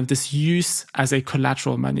 is kind of this use as a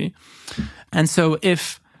collateral money. And so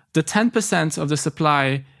if the 10% of the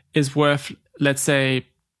supply is worth, let's say,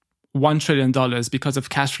 $1 trillion because of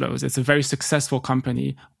cash flows, it's a very successful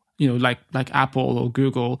company, like Apple or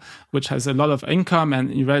Google, which has a lot of income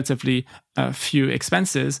and relatively few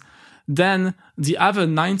expenses, then the other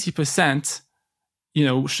 90%,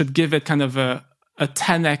 should give it kind of a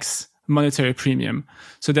 10x monetary premium.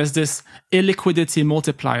 So there's this illiquidity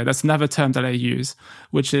multiplier. That's another term that I use,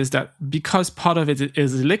 which is that because part of it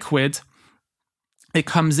is liquid, it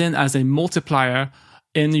comes in as a multiplier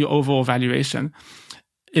in your overall valuation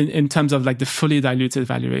in terms of like the fully diluted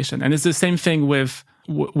valuation. And it's the same thing with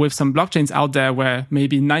some blockchains out there where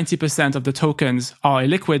maybe 90% of the tokens are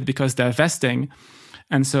illiquid because they're vesting.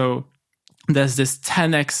 And so there's this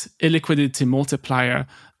 10x illiquidity multiplier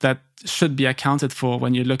that should be accounted for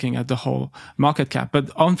when you're looking at the whole market cap. But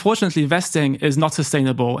unfortunately, vesting is not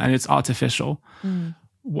sustainable and it's artificial.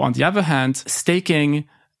 On the other hand, staking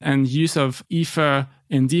and use of Ether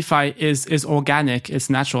in DeFi is organic, it's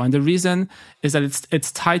natural. And the reason is that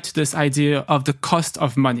it's tied to this idea of the cost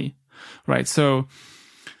of money, right? So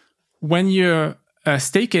when you're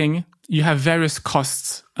staking, you have various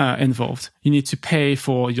costs involved. You need to pay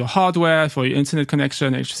for your hardware, for your internet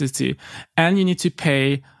connection, electricity, and you need to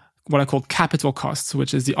pay what I call capital costs,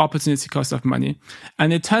 which is the opportunity cost of money.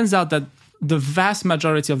 And it turns out that the vast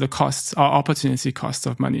majority of the costs are opportunity costs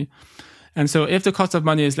of money. And so if the cost of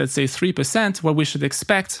money is, let's say, 3%, what we should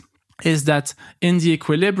expect is that in the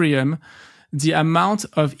equilibrium, the amount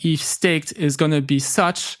of ETH staked is going to be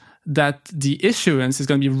such that the issuance is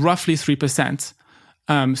going to be roughly 3%,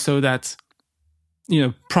 so that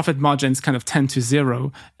profit margins kind of tend to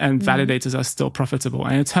zero and validators are still profitable.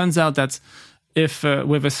 And it turns out that if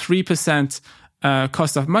with a 3%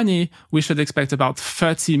 cost of money, we should expect about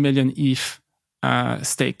 30 million ETH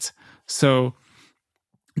staked. So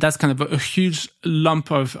that's kind of a huge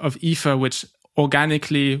lump of Ether, which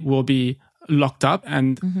organically will be locked up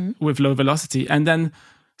and with low velocity. And then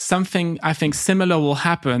something I think similar will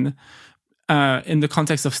happen in the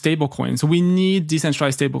context of stablecoins. We need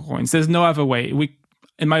decentralized stablecoins. There's no other way.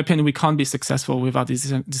 In my opinion, we can't be successful without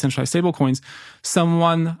these decentralized stablecoins.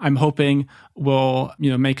 Someone, I'm hoping, will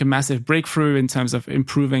make a massive breakthrough in terms of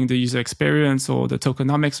improving the user experience or the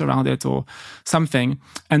tokenomics around it or something.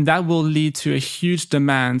 And that will lead to a huge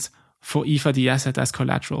demand for Ether, the asset, as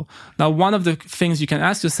collateral. Now, one of the things you can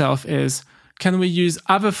ask yourself is, can we use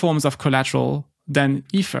other forms of collateral than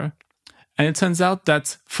Ether? And it turns out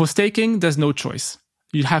that for staking, there's no choice.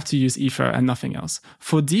 You have to use Ether and nothing else.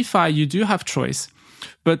 For DeFi, you do have choice.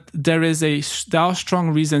 But there are strong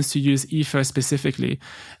reasons to use Ether specifically.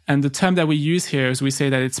 And the term that we use here is we say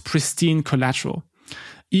that it's pristine collateral.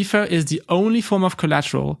 Ether is the only form of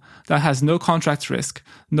collateral that has no contract risk,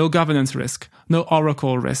 no governance risk, no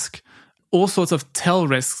oracle risk, all sorts of tail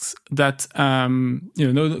risks that,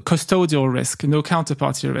 no custodial risk, no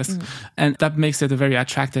counterparty risk. And that makes it a very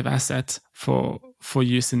attractive asset for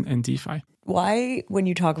use in DeFi. Why, when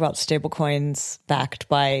you talk about stablecoins backed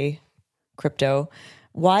by crypto,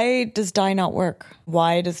 why does DAI not work?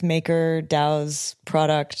 Why does MakerDAO's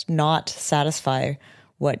product not satisfy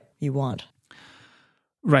what you want?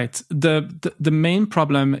 Right. The main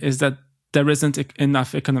problem is that there isn't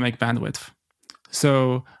enough economic bandwidth.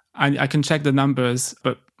 So I can check the numbers,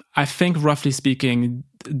 but I think roughly speaking,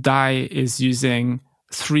 DAI is using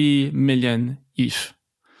 3 million ETH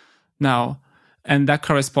now, and that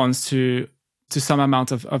corresponds to some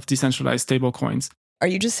amount of decentralized stablecoins. Are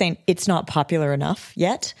you just saying it's not popular enough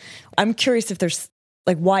yet? I'm curious if there's,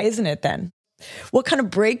 why isn't it then? What kind of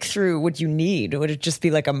breakthrough would you need? Would it just be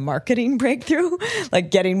like a marketing breakthrough, like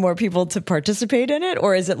getting more people to participate in it?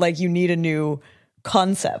 Or is it like you need a new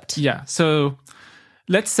concept? Yeah. So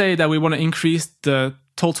let's say that we want to increase the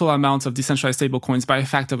total amount of decentralized stablecoins by a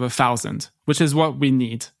factor of 1,000, which is what we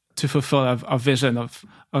need to fulfill our vision of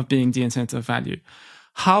being the internet of value.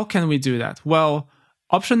 How can we do that? Well,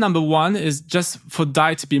 option number one is just for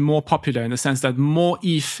DAI to be more popular in the sense that more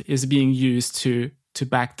ETH is being used to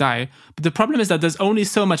back DAI. But the problem is that there's only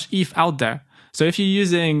so much ETH out there. So if you're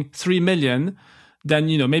using 3 million, then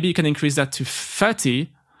maybe you can increase that to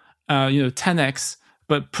 30, 10x.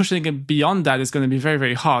 But pushing it beyond that is going to be very,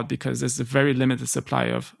 very hard because there's a very limited supply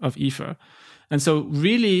of Ether. And so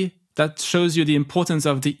really that shows you the importance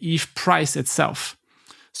of the ETH price itself.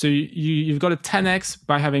 So you've got a 10x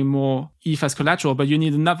by having more ETH as collateral, but you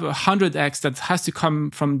need another 100x that has to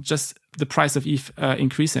come from just the price of ETH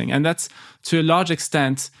increasing. And that's to a large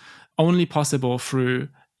extent only possible through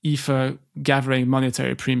Ether gathering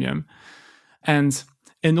monetary premium. And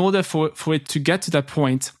in order for it to get to that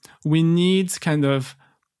point, we need kind of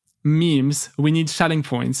memes, we need selling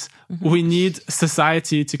points, we need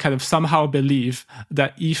society to kind of somehow believe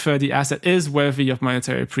that Ether, the asset, is worthy of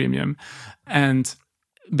monetary premium. And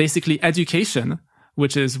basically education,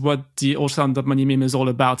 which is what the ultrasound.money meme is all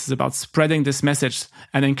about, is about spreading this message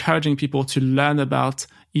and encouraging people to learn about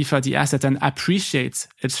Ether, the asset, and appreciate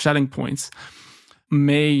its selling points,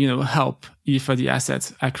 may, help Ether, the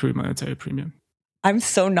asset, accrue monetary premium. I'm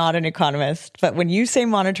so not an economist, but when you say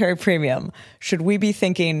monetary premium, should we be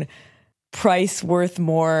thinking price worth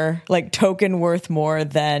more, like token worth more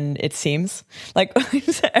than it seems? Like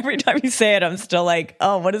every time you say it, I'm still like,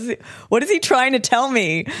 oh, what is he trying to tell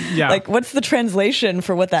me? Yeah. Like, what's the translation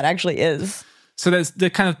for what that actually is? So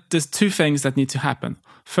there's two things that need to happen.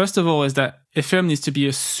 First of all is that Ethereum needs to be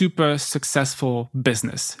a super successful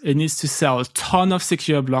business. It needs to sell a ton of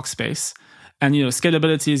secure block space. And,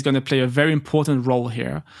 scalability is going to play a very important role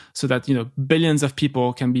here so that, billions of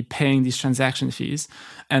people can be paying these transaction fees,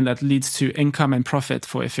 and that leads to income and profit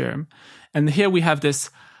for Ethereum. And here we have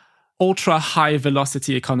this ultra high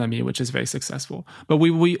velocity economy, which is very successful. But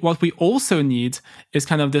what we also need is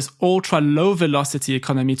kind of this ultra low velocity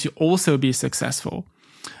economy to also be successful.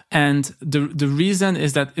 And the reason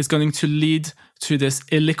is that it's going to lead to this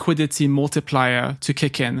illiquidity multiplier to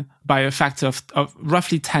kick in by a factor of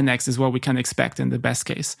roughly 10x is what we can expect in the best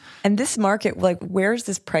case. And this market, like, where is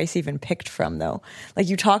this price even picked from, though? Like,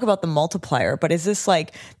 you talk about the multiplier, but is this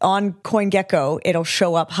like on CoinGecko, it'll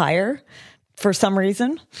show up higher for some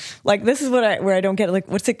reason? Like, this is where I don't get it. Like,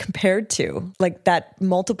 what's it compared to? Like, that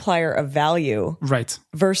multiplier of value, right?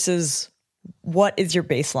 Versus what is your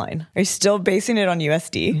baseline? Are you still basing it on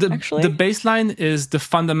USD, actually? The baseline is the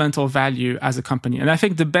fundamental value as a company. And I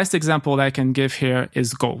think the best example that I can give here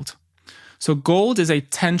is gold. So gold is a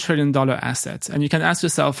 $10 trillion asset. And you can ask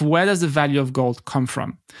yourself, where does the value of gold come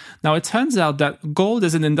from? Now, it turns out that gold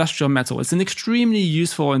is an industrial metal. It's an extremely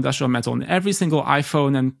useful industrial metal. In every single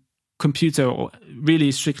iPhone and computer, or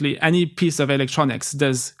really strictly any piece of electronics,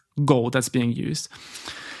 there's gold that's being used.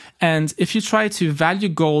 And if you try to value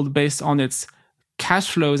gold based on its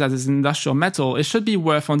cash flows as an industrial metal, it should be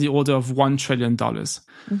worth on the order of $1 trillion.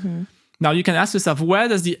 Mm-hmm. Now, you can ask yourself, where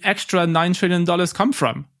does the extra $9 trillion come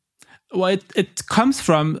from? Well, it comes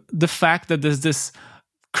from the fact that there's this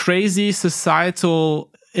crazy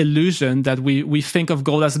societal illusion that we think of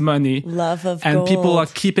gold as money. Love of and gold. People are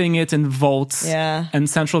keeping it in vaults. Yeah. And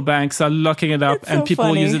central banks are locking it up, it's and so people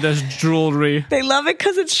funny. use it as jewelry. They love it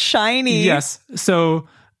because it's shiny. Yes. So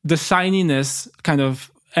the shininess kind of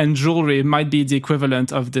and jewelry might be the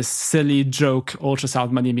equivalent of this silly joke ultrasound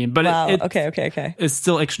money meme, but wow. it Okay. It's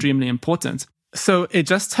still extremely important. So it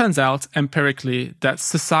just turns out empirically that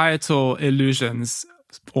societal illusions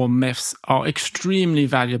or myths are extremely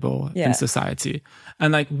valuable in society.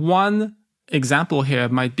 And like one example here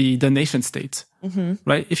might be the nation state,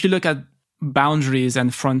 right? If you look at boundaries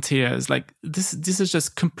and frontiers, like this is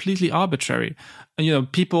just completely arbitrary.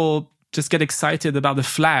 And, people just get excited about the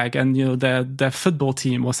flag and, their football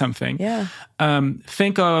team or something. Yeah.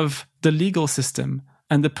 Think of the legal system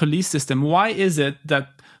and the police system. Why is it that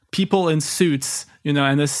people in suits,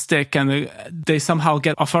 and a stick, and they somehow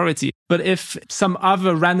get authority? But if some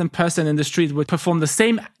other random person in the street would perform the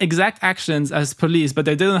same exact actions as police, but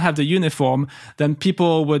they didn't have the uniform, then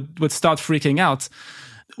people would start freaking out.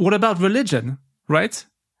 What about religion, right?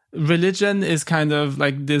 Religion is kind of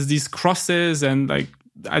like there's these crosses and like,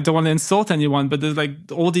 I don't want to insult anyone, but there's like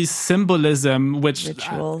all these symbolism, which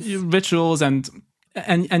rituals and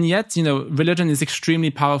yet, religion is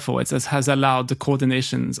extremely powerful. It has allowed the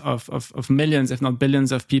coordinations of millions, if not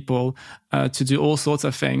billions of people to do all sorts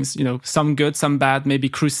of things, some good, some bad, maybe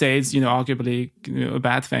crusades, arguably a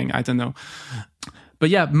bad thing. I don't know.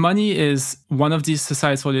 But yeah, money is one of these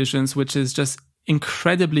societal illusions, which is just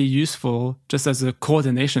incredibly useful just as a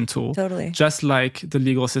coordination tool. Totally. Just like the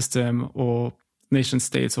legal system or nation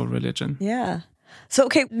states or religion. Yeah. So,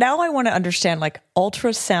 okay, now I want to understand like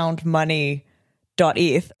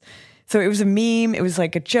ultrasoundmoney.eth. So it was a meme. It was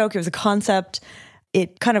like a joke. It was a concept.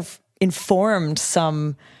 It kind of informed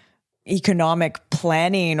some economic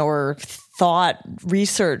planning or thought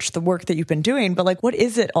research, the work that you've been doing. But like, what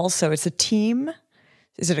is it also? It's a team?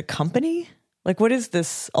 Is it a company? Like, what is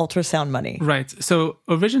this ultrasound money? Right. So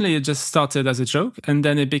originally it just started as a joke, and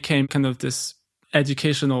then it became kind of this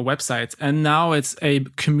educational website, and now it's a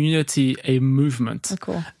community, a movement. Oh,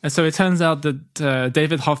 cool. And so it turns out that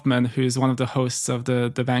David Hoffman, who's one of the hosts of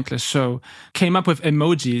the Bankless show, came up with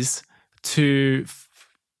emojis to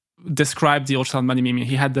describe the ultrasound money meme.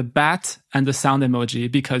 He had the bat and the sound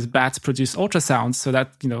emoji because bats produce ultrasounds, so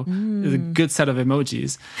that, is a good set of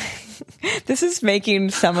emojis. This is making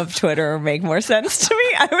some of Twitter make more sense to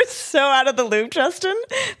me. I was so out of the loop, Justin.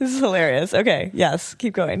 This is hilarious. Okay, yes,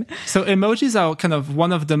 keep going. So emojis are kind of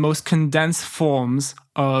one of the most condensed forms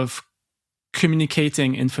of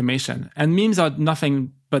communicating information. And memes are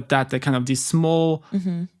nothing but that. They're kind of these small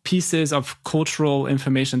pieces of cultural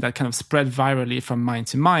information that kind of spread virally from mind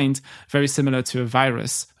to mind, very similar to a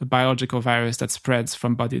virus, a biological virus that spreads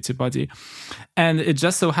from body to body. And it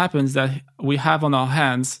just so happens that we have on our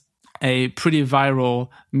hands a pretty viral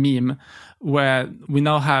meme where we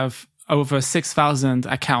now have over 6,000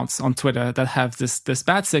 accounts on Twitter that have this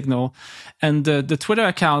bat signal. And the Twitter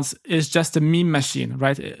account is just a meme machine,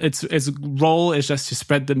 right? Its role is just to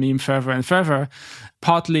spread the meme further and further,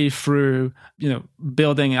 partly through,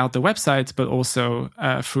 building out the website, but also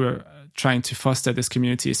through trying to foster this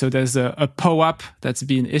community. So there's a POAP that's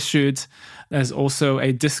being issued. There's also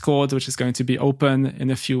a Discord, which is going to be open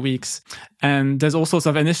in a few weeks. And there's all sorts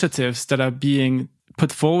of initiatives that are being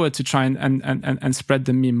put forward to try and spread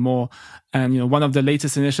the meme more. And, one of the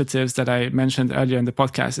latest initiatives that I mentioned earlier in the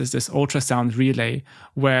podcast is this ultrasound relay,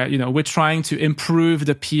 where, we're trying to improve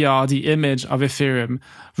the PR, the image of Ethereum.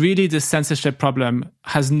 Really, this censorship problem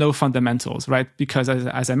has no fundamentals, right? Because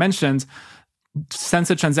as I mentioned,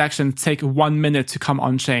 censored transactions take 1 minute to come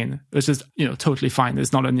on chain, which is, totally fine.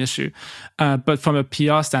 It's not an issue. But from a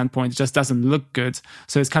PR standpoint, it just doesn't look good.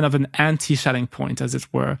 So it's kind of an anti-shelling point, as it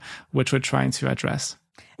were, which we're trying to address.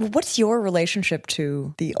 What's your relationship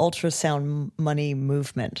to the ultrasound money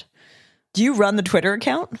movement? Do you run the Twitter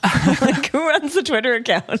account? Like, who runs the Twitter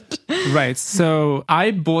account? Right. So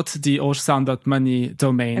I bought the ultrasound.money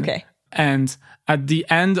domain. Okay. And at the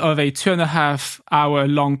end of a 2.5 hour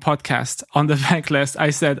long podcast on the Bankless, I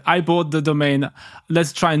said, I bought the domain.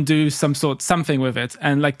 Let's try and do something with it.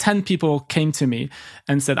 And like 10 people came to me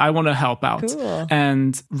and said, I want to help out. Cool.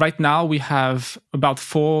 And right now we have about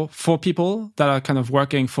four people that are kind of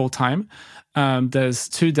working full time. There's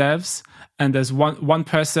 2 devs, and there's one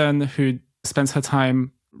person who spends her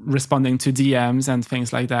time responding to DMs and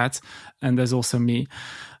things like that. And there's also me.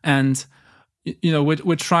 And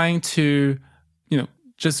we're trying to,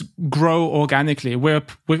 just grow organically.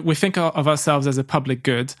 We think of ourselves as a public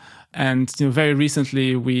good, and very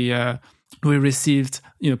recently we received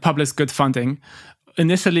public good funding.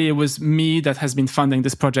 Initially, it was me that has been funding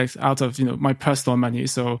this project out of my personal money.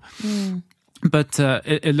 So, but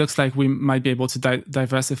it looks like we might be able to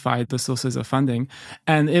diversify the sources of funding.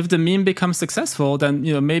 And if the meme becomes successful, then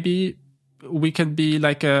maybe we can be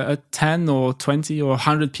like a 10 or 20 or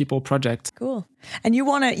 100 people project. Cool. And you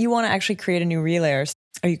want to actually create a new relay.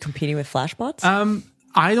 Are you competing with Flashbots?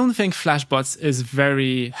 I don't think Flashbots is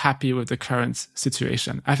very happy with the current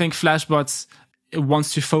situation. I think Flashbots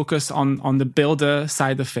wants to focus on the builder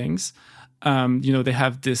side of things. They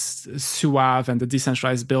have this Suave and the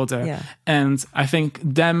decentralized builder. Yeah. And I think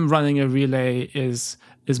them running a relay is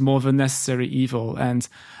more of a necessary evil. And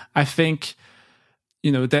I think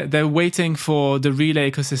they're waiting for the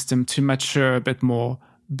relay ecosystem to mature a bit more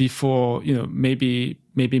before, maybe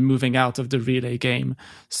moving out of the relay game.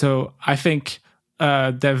 So I think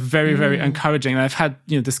they're very, very encouraging. And I've had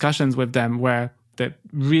discussions with them where they're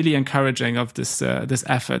really encouraging of this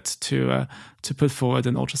effort to put forward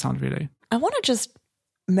an ultrasound relay. I want to just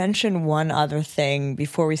mention one other thing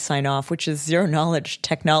before we sign off, which is zero knowledge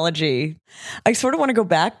technology. I sort of want to go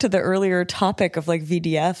back to the earlier topic of like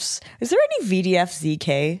VDFs. Is there any VDF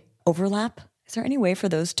ZK overlap? Is there any way for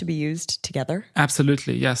those to be used together?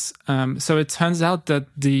 Absolutely, yes. So it turns out that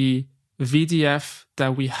the VDF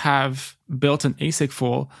that we have built an ASIC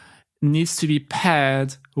for needs to be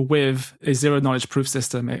paired with a zero knowledge proof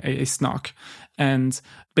system, a SNOC. And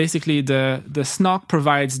basically the SNOC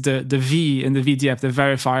provides the V in the VDF, the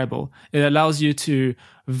verifiable. It allows you to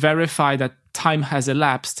verify that time has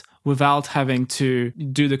elapsed without having to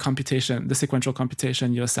do the computation, the sequential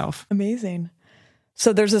computation yourself. Amazing.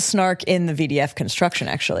 So there's a snark in the VDF construction,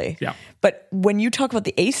 actually. Yeah. But when you talk about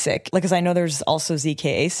the ASIC, like, because I know there's also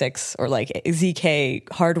ZK ASICs or like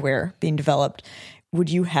ZK hardware being developed, would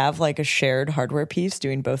you have like a shared hardware piece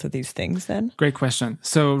doing both of these things then? Great question.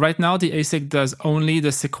 So right now the ASIC does only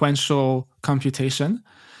the sequential computation,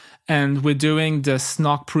 and we're doing the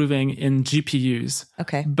SNOC proving in GPUs.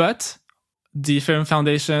 Okay. But the Ethereum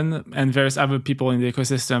Foundation and various other people in the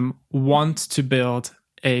ecosystem want to build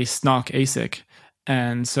a SNARK ASIC.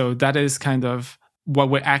 And so that is kind of what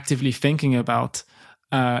we're actively thinking about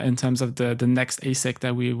in terms of the next ASIC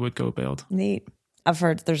that we would go build. Neat. I've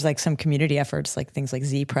heard there's like some community efforts, like things like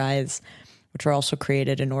Z Prize, which were also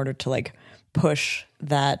created in order to like push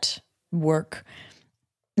that work.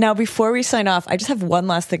 Now, before we sign off, I just have one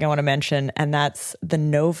last thing I want to mention, and that's the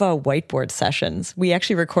Nova whiteboard sessions. We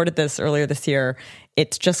actually recorded this earlier this year.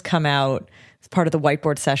 It's just come out. It's part of the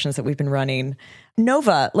whiteboard sessions that we've been running.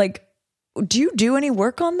 Nova, like, do you do any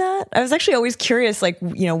work on that? I was actually always curious, like,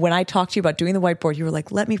 you know, when I talked to you about doing the whiteboard, you were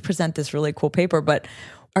like, let me present this really cool paper. But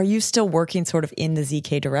are you still working sort of in the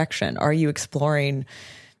ZK direction? Are you exploring,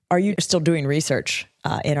 are you still doing research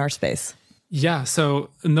in our space? Yeah, so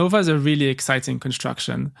Nova is a really exciting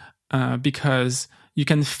construction because you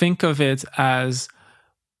can think of it as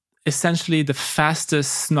essentially the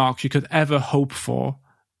fastest SNARK you could ever hope for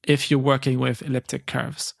if you're working with elliptic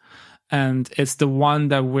curves. And it's the one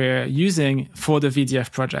that we're using for the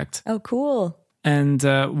VDF project. Oh, cool. And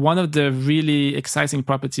one of the really exciting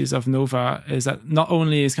properties of Nova is that not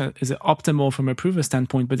only is it optimal from a prover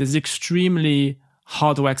standpoint, but it's extremely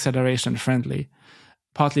hardware acceleration friendly,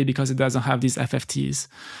 partly because it doesn't have these FFTs.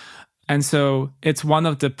 And so it's one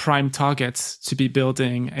of the prime targets to be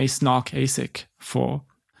building a SNARK ASIC for.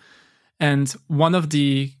 And one of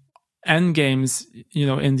the end games, you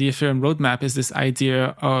know, in the Ethereum roadmap is this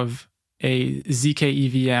idea of a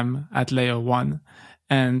ZK EVM at layer 1.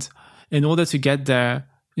 And in order to get there,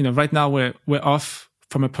 you know, right now we're off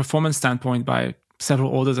from a performance standpoint by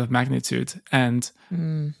several orders of magnitude. And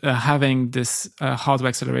having this hardware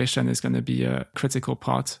acceleration is going to be a critical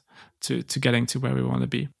part to getting to where we want to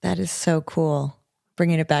be. That is so cool.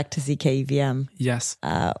 Bringing it back to ZK EVM. Yes.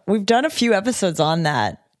 We've done a few episodes on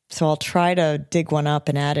that, so I'll try to dig one up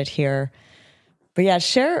and add it here. But yeah,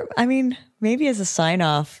 share, I mean, maybe as a sign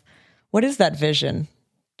off, what is that vision?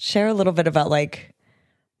 Share a little bit about like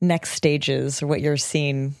next stages or what you're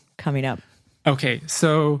seeing coming up. Okay,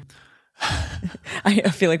 so I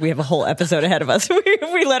feel like we have a whole episode ahead of us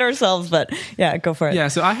if we let ourselves, but yeah, go for it. Yeah,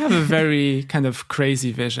 so I have a very kind of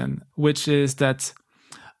crazy vision, which is that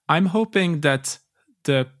I'm hoping that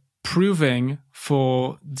the proving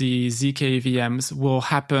for the ZK VMs will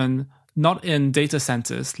happen not in data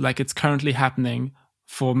centers like it's currently happening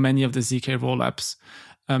for many of the ZK rollups.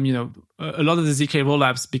 You know, a lot of the ZK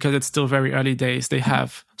rollups, because it's still very early days, they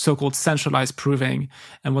have so-called centralized proving.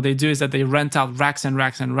 And what they do is that they rent out racks and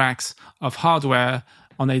racks and racks of hardware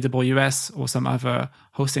on AWS or some other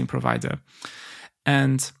hosting provider.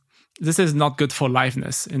 And this is not good for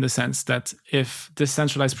liveness in the sense that if this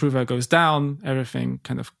centralized prover goes down, everything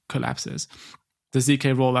kind of collapses. The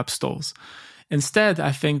ZK rollup stalls. Instead,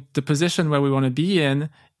 I think the position where we want to be in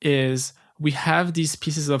is we have these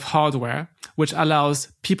pieces of hardware which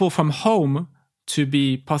allows people from home to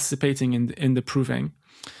be participating in the proving.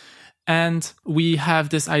 And we have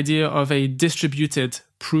this idea of a distributed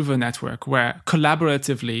prover network where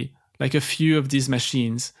collaboratively, like a few of these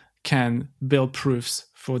machines can build proofs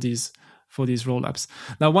for these rollups.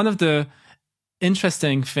 Now, one of the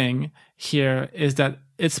interesting thing here is that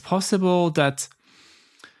it's possible that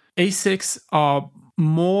ASICs are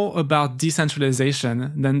more about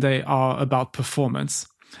decentralization than they are about performance.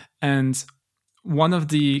 And one of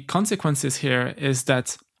the consequences here is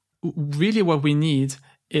that really what we need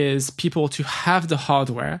is people to have the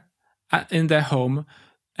hardware in their home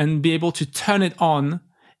and be able to turn it on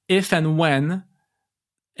if and when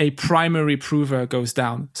a primary prover goes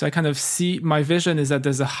down. So I kind of see, my vision is that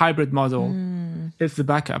there's a hybrid model. It's the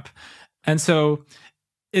backup. And so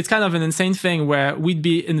it's kind of an insane thing where we'd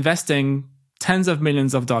be investing tens of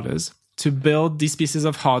millions of dollars to build these pieces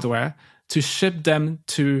of hardware, to ship them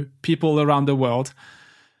to people around the world,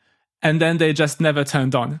 and then they just never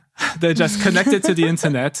turned on. They're just connected to the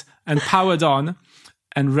internet and powered on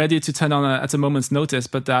and ready to turn on at a moment's notice,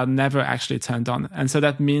 but they are never actually turned on. And so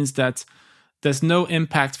that means that there's no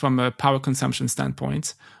impact from a power consumption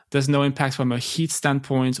standpoint. There's no impact from a heat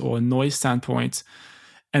standpoint or a noise standpoint.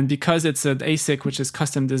 And because it's an ASIC which is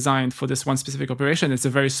custom designed for this one specific operation, it's a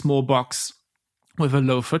very small box with a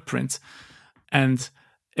low footprint. And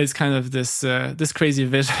it's kind of this crazy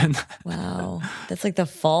vision. Wow. That's like the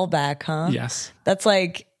fallback, huh? Yes. That's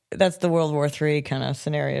the World War III kind of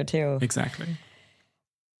scenario too. Exactly.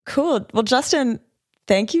 Cool. Well, Justin,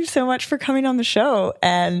 thank you so much for coming on the show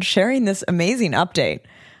and sharing this amazing update.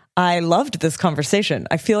 I loved this conversation.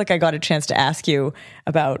 I feel like I got a chance to ask you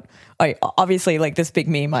about, obviously, like this big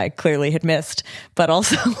meme I clearly had missed, but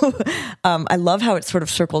also I love how it sort of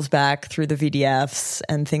circles back through the VDFs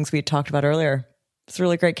and things we had talked about earlier. It's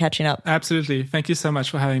really great catching up. Absolutely. Thank you so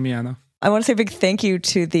much for having me, Anna. I want to say a big thank you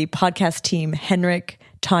to the podcast team, Henrik,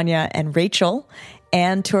 Tanya, and Rachel,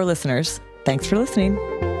 and to our listeners. Thanks for listening.